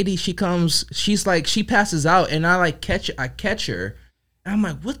 This lady, she comes, she's like, she passes out, and I catch her. And I'm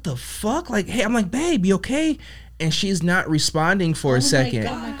like, what the fuck? Like, hey, I'm like, babe, you okay? And she's not responding for a second.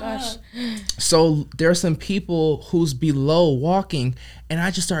 Oh my gosh. So there are some people who's below walking, and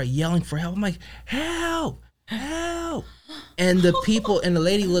I just start yelling for help. I'm like, help. And the people and the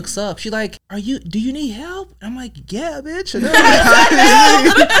lady looks up. She's like, do you need help? I'm like, yeah, bitch.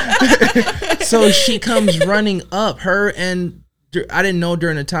 So she comes running up. Her and I didn't know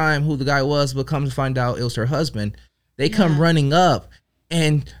during the time who the guy was, but come to find out it was her husband. They come running up.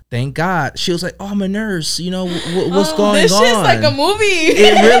 And thank God, she was like, "Oh, I'm a nurse. You know what's going on?" This shit's like a movie.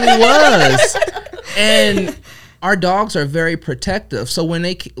 It really was. And our dogs are very protective. So when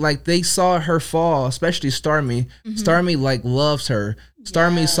they saw her fall, especially Stormy, Stormy like loves her.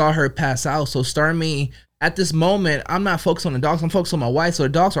 Stormy saw her pass out. So Stormy, at this moment, I'm not focused on the dogs. I'm focused on my wife. So the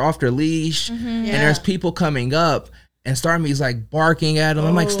dogs are off their leash, and there's people coming up. And Starmie's like barking at him.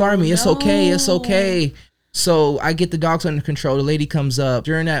 I'm like, Starmie, it's okay. It's okay. So I get the dogs under control. The lady comes up.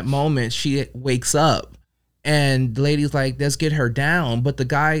 During that moment, she wakes up. And the lady's like, let's get her down. But the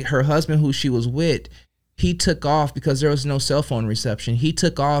guy, her husband, who she was with, he took off because there was no cell phone reception. He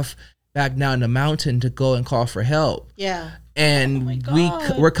took off back down the mountain to go and call for help. Yeah. And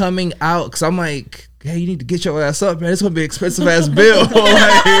we're coming out because I'm like, hey, you need to get your ass up, man. It's gonna be an expensive ass bill.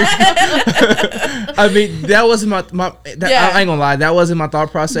 I mean, that wasn't I ain't gonna lie, that wasn't my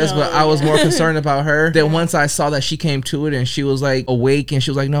thought process, but I was more concerned about her. Then once I saw that she came to it and she was like awake and she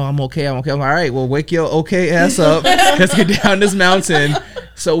was like, no, I'm okay. I'm like, all right, well, wake your okay ass up. Let's get down this mountain.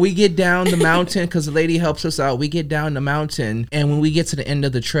 So we get down the mountain because the lady helps us out. We get down the mountain, and when we get to the end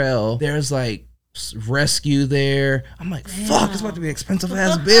of the trail, there's like rescue there. I'm like, fuck, it's about to be an expensive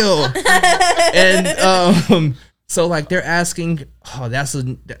ass bill. And so like they're asking, I'm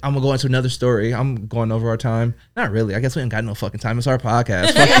gonna go into another story. I'm going over our time. Not really. I guess we ain't got no fucking time. It's our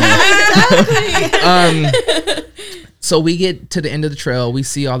podcast. Fuck you. So we get to the end of the trail. We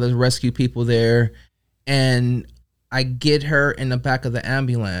see all the rescue people there, and I get her in the back of the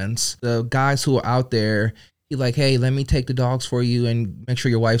ambulance. The guys who are out there, he like, hey, let me take the dogs for you and make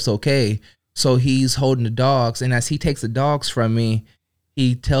sure your wife's okay. So he's holding the dogs, and as he takes the dogs from me,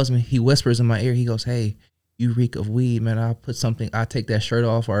 he tells me, he whispers in my ear, he goes, hey, you reek of weed, man. I'll take that shirt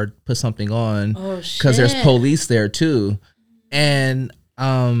off or put something on. Oh, shit. Because there's police there too. And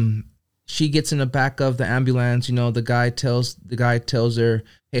she gets in the back of the ambulance. You know, the guy tells her,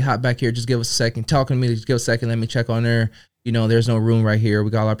 hey, hop back here, just give us a second. Talking to me, just give us a second, let me check on her. You know, there's no room right here.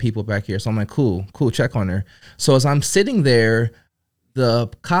 We got all our people back here. So I'm like, cool, check on her. So as I'm sitting there, the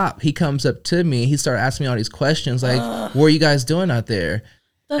cop, he comes up to me. He started asking me all these questions, like, what are you guys doing out there?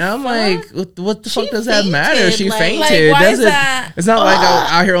 And I'm like, what the fuck does that matter? She fainted. Why is that? It's not like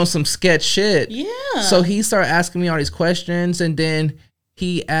I'm out here on some sketch shit. Yeah. So he started asking me all these questions, and then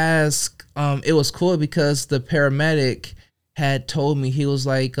he asked, it was cool because the paramedic had told me, he was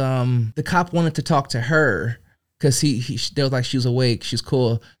like, the cop wanted to talk to her because they was like, she was awake, she's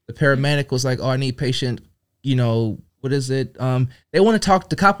cool. The paramedic was like, oh, I need patient, you know, what is it?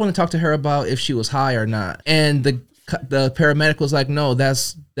 The cop wanted to talk to her about if she was high or not. And the paramedic was like, no,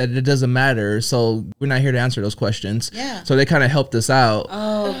 that it doesn't matter. So we're not here to answer those questions. Yeah. So they kind of helped us out.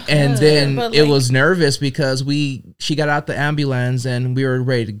 Oh, and then it was nervous because she got out the ambulance and we were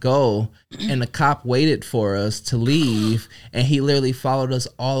ready to go. And the cop waited for us to leave. And he literally followed us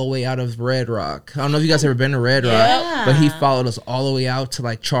all the way out of Red Rock. I don't know if you guys ever been to Red Rock, but he followed us all the way out to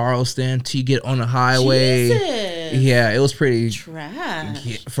like Charleston to get on the highway. Jesus. Yeah, it was pretty trash.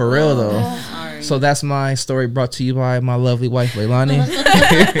 Yeah, for real though. Sorry. So that's my story, brought to you by my lovely wife, Leilani.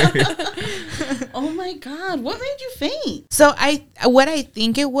 Oh my God, what made you faint? So what I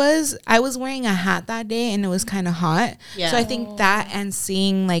think it was, I was wearing a hat that day and it was kind of hot. Yeah. So I think that and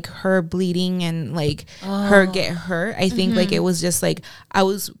seeing like her bleeding and like her get hurt, I think like it was just like I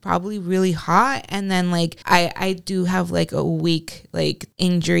was probably really hot, and then like I do have like a weak like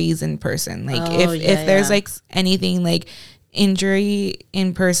injuries in person. Like if there's like anything like injury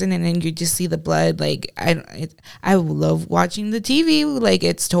in person and then you just see the blood, like I love watching the TV, like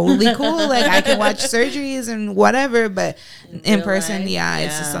it's totally cool. Like I can watch surgeries and whatever, but in person,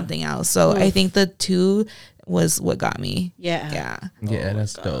 it's just something else. So I think the two was what got me. Yeah,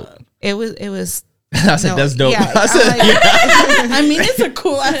 that's dope. It was I said, that's dope. Yeah, I said, I mean, it's a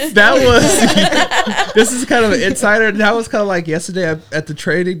cool ass. That was, this is kind of an insider. That was kind of like yesterday at the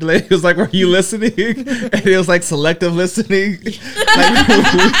training. The lady was like, were you listening? And it was like selective listening.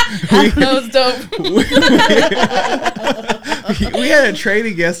 That was dope. We had a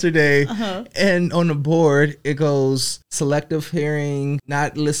training yesterday, and on the board, it goes selective hearing,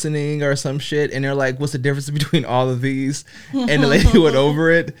 not listening, or some shit. And they're like, what's the difference between all of these? And the lady went over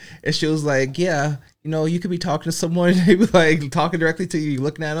it, and she was like, yeah, you know, you could be talking to someone, they be like talking directly to you,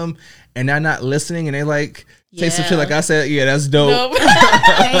 looking at them, and they're not listening, and they like say some shit like I said, yeah, that's dope. But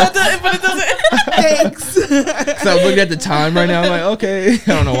it doesn't. Thanks. So I'm looking at the time right now, I'm like, okay, I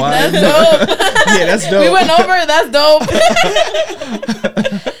don't know why. That's dope. Yeah, that's dope. We went over it, that's dope.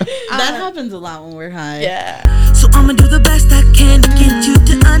 That happens a lot when we're high. Yeah. So I'ma do the best I can to get you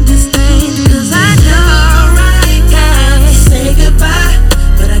to understand, cause I know I can't say goodbye,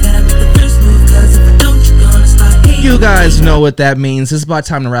 but I gotta make the first move, cause if I don't, you're gonna start hating. You guys know what that means. It's about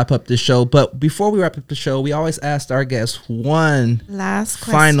time to wrap up the show. But before we wrap up the show, we always ask our guests one last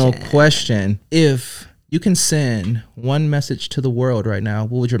final question. If you can send one message to the world right now,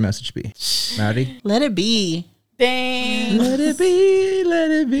 what would your message be? Maddie? Let it be. Dang. Let it be. Let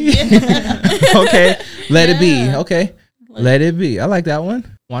it be. Okay. Let it be. Okay. Let it be. I like that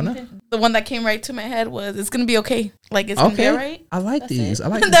one. Juana? the one that came right to my head was, it's going to be okay. Like, it's going to be all right. I like these. I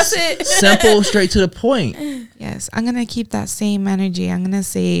like That's this. it. Simple, straight to the point. Yes, I'm going to keep that same energy. I'm going to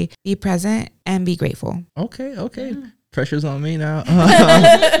say be present and be grateful. Okay. Pressure's on me now.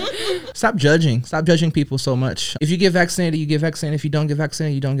 Stop judging. Stop judging people so much. If you get vaccinated, you get vaccinated. If you don't get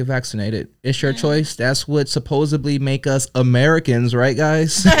vaccinated, you don't get vaccinated. It's your choice. That's what supposedly make us Americans, right,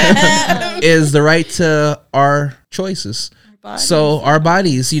 guys? Is the right to our choices. So our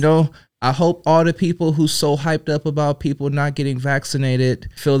bodies, I hope all the people who's so hyped up about people not getting vaccinated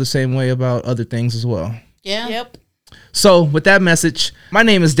feel the same way about other things as well. Yeah. Yep. So with that message, my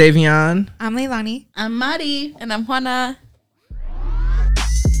name is Davion. I'm Leilani. I'm Mari. And I'm Juana.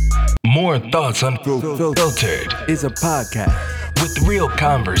 More Thoughts Unfiltered is a podcast with real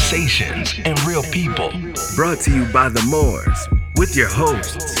conversations and real people. brought to you by the Moors with your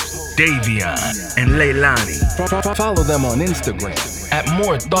hosts, Davion and Leilani. Follow them on Instagram at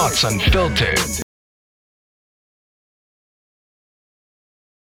More Thoughts Unfiltered.